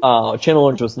reason. Oh, Channel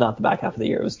Orange was not the back half of the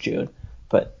year. It was June.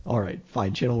 But All right,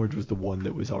 fine. Channel Orange was the one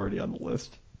that was already on the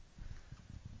list.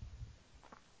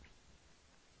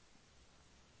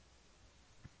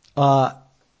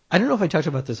 I don't know if I talked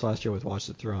about this last year with Watch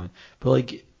the Throne, but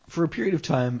like for a period of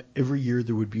time, every year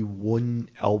there would be one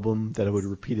album that I would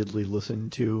repeatedly listen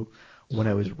to when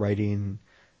I was writing,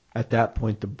 at that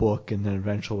point, the book, and then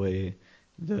eventually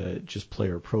the just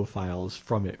player profiles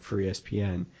from it for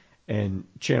ESPN. And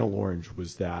Channel Orange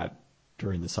was that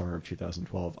during the summer of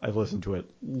 2012. I listened to it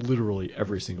literally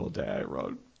every single day I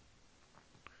wrote.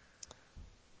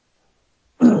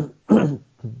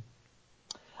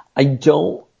 I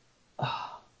don't.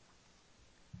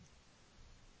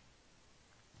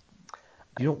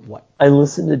 You don't what? I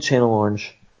listened to Channel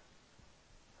Orange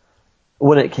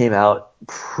when it came out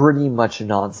pretty much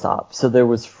nonstop. So there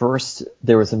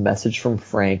was a message from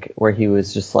Frank where he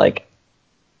was just like,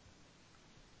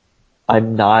 I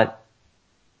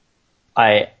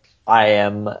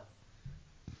am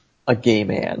a gay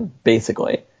man,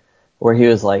 basically. Where he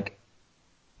was like,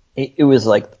 it was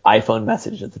like iPhone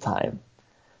message at the time,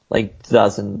 like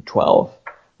 2012,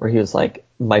 where he was like,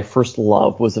 my first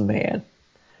love was a man.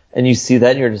 And you see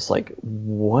that and you're just like,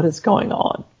 what is going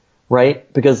on?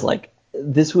 Right? Because like,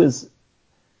 this was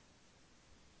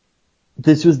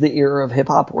the era of hip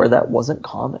hop where that wasn't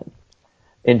common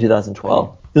in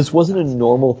 2012. This wasn't a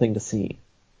normal thing to see.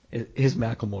 His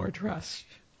Macklemore address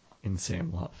in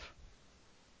Sam Love.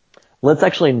 Let's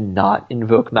actually not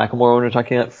invoke Macklemore when we're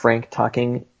talking about Frank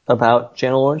talking about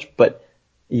Channel Orange, but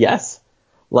yes,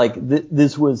 like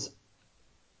this was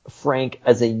Frank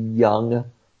as a young,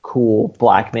 cool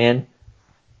black man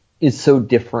is so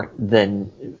different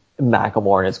than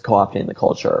Macklemore and his co-opting the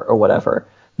culture or whatever.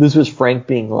 This was Frank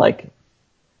being like,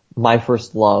 my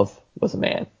first love was a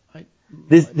man.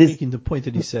 Making the point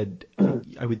that he said,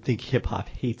 I would think hip hop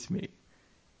hates me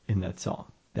in that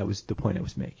song. That was the point I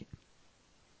was making.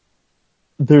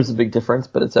 There's a big difference,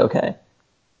 but it's okay.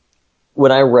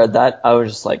 When I read that, I was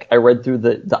just like, I read through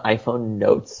the iPhone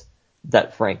notes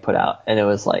that Frank put out, and it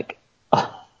was like,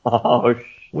 oh,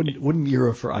 What an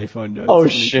era for iPhone notes. oh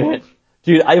shit.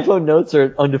 Dude, iPhone notes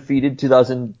are undefeated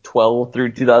 2012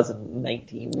 through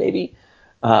 2019, maybe.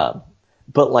 But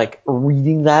like,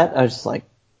 reading that, I was just like,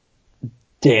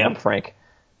 damn, Frank.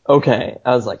 Okay.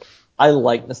 I was like, I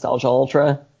like Nostalgia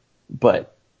Ultra,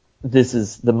 but this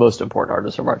is the most important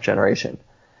artist of our generation.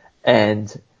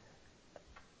 And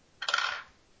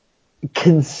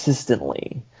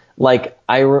consistently, like,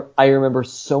 I remember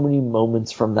so many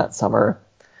moments from that summer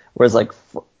where it's like,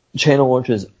 Channel Orange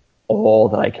is all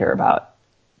that I care about.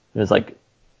 It was like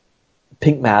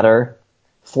Pink Matter,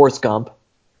 Forrest Gump,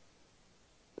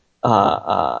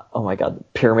 oh my god,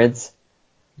 Pyramids.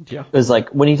 Yeah. It was like,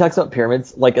 when he talks about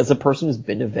pyramids, like as a person who's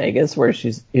been to Vegas where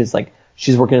she's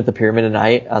working at the pyramid at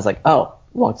night, I was like, oh,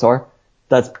 Luxor,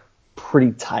 that's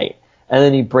pretty tight. And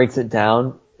then he breaks it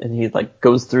down and he like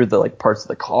goes through the like parts of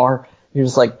the car. You're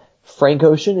just like, Frank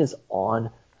Ocean is on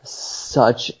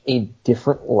such a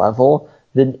different level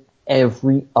than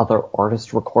every other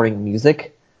artist recording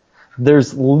music.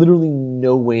 There's literally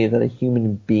no way that a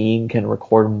human being can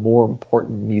record more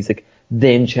important music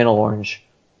than Channel Orange.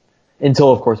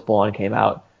 Until, of course, Blonde came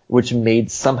out, which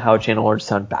made somehow Channel Orange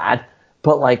sound bad.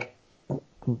 But, like,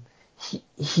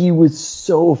 he was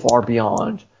so far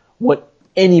beyond what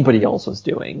anybody else was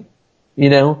doing. You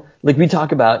know? Like, we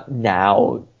talk about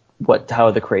now what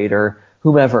Tyler, the Creator,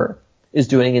 whomever, is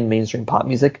doing in mainstream pop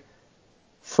music.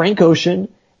 Frank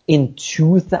Ocean, in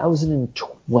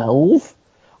 2012,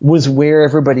 was where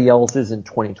everybody else is in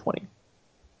 2020.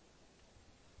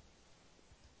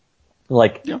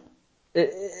 Like... Yeah.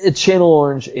 Channel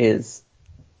Orange is,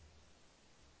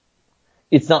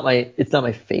 it's not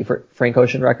my favorite Frank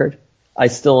Ocean record. I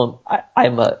still am,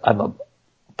 I'm a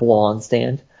Blonde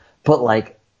stan, but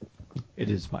like, It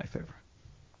is my favorite.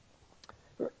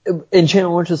 and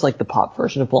Channel Orange is like the pop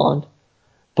version of Blonde,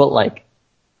 but like,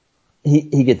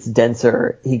 he gets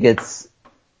denser, he gets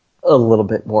a little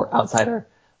bit more outsider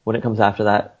when it comes after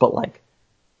that, but like,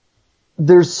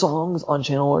 there's songs on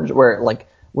Channel Orange where like,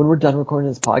 when we're done recording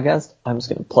this podcast, I'm just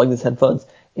going to plug these headphones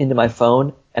into my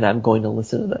phone and I'm going to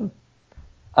listen to them.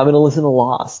 I'm going to listen to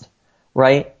Lost,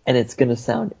 right? And it's going to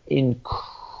sound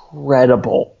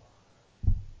incredible.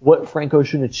 What Frank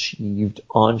Ocean achieved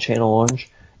on Channel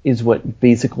Orange is what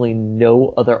basically no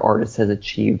other artist has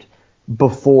achieved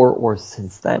before or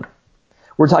since then.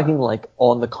 We're talking like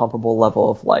on the comparable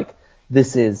level of like,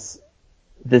 this is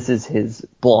his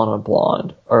Blonde on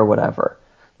Blonde or whatever.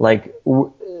 Like,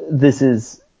 this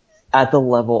is at the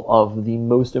level of the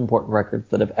most important records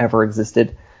that have ever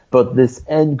existed. Both this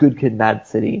and Good Kid, Mad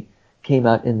City came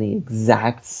out in the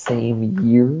exact same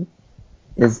year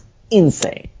as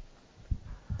insane.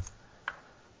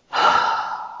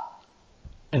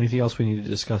 Anything else we need to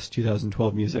discuss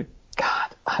 2012 music?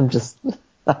 God, I'm just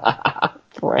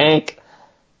Frank.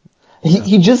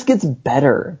 He just gets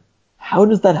better. How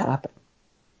does that happen?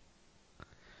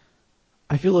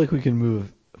 I feel like we can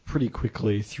move pretty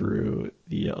quickly through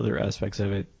the other aspects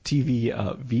of it.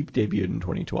 TV, Veep debuted in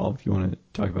 2012. If you want to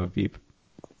talk about Veep.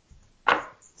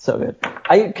 So good.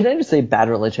 Can I just say Bad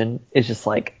Religion is just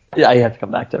like, I have to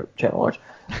come back to Channel Orange.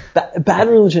 Bad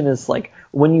Religion is like,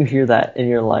 when you hear that and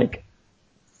you're like,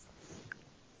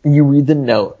 you read the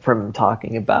note from him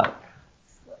talking about,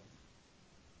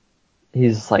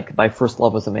 he's like, my first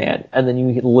love was a man. And then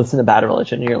you listen to Bad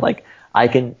Religion and you're like, I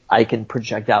can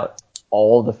project out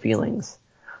all the feelings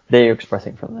that you're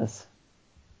expressing from this.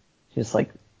 Just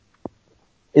like,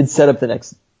 it set up the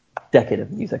next decade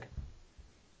of music.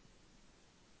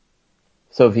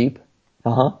 So Veep?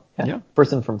 Yeah.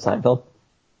 Person from Seinfeld.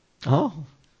 Oh.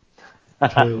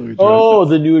 Totally Oh,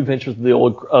 the new adventures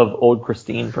of old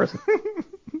Christine person.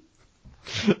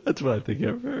 That's what I think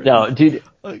I've heard. No, dude.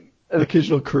 Like,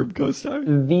 occasional Curb co-star.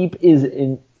 Veep is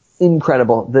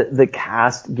incredible. The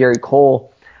cast, Gary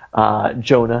Cole,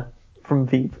 Jonah from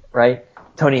Veep, right?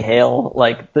 Tony Hale,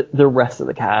 like the rest of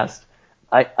the cast.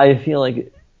 I feel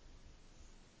like,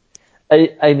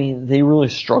 I mean, they really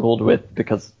struggled with,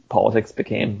 because politics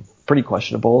became pretty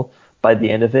questionable by the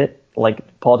end of it.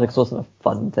 Like, politics wasn't a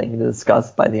fun thing to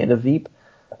discuss by the end of Veep.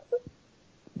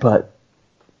 But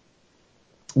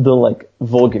the, like,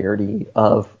 vulgarity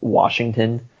of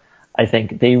Washington, I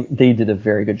think they did a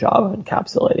very good job of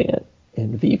encapsulating it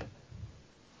in Veep.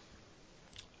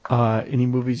 Any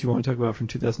movies you want to talk about from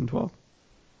 2012?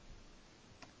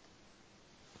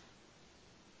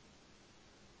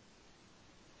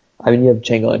 I mean, you have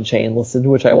Django Unchained listed,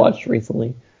 which I watched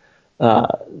recently.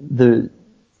 The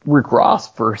Rick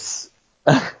Ross verse.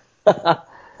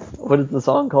 What is the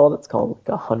song called? It's called like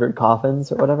 100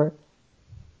 Coffins or whatever.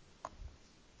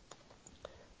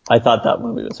 I thought that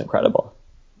movie was incredible.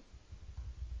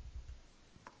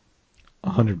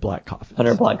 100 Black Coffins.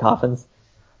 100 Black Coffins.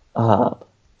 I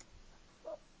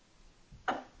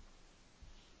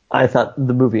thought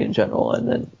the movie in general, and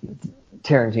then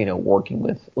Tarantino working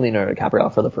with Leonardo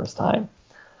DiCaprio for the first time,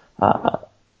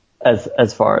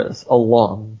 as far as a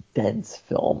long, dense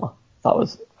film, that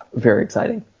was very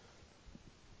exciting.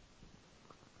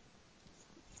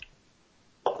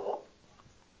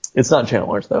 It's not Channel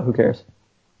Orange though. Who cares?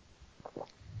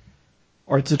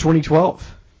 Arts of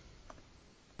 2012.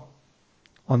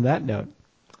 On that note,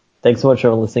 Thanks so much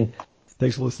for listening.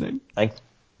 thanks for listening. Thanks.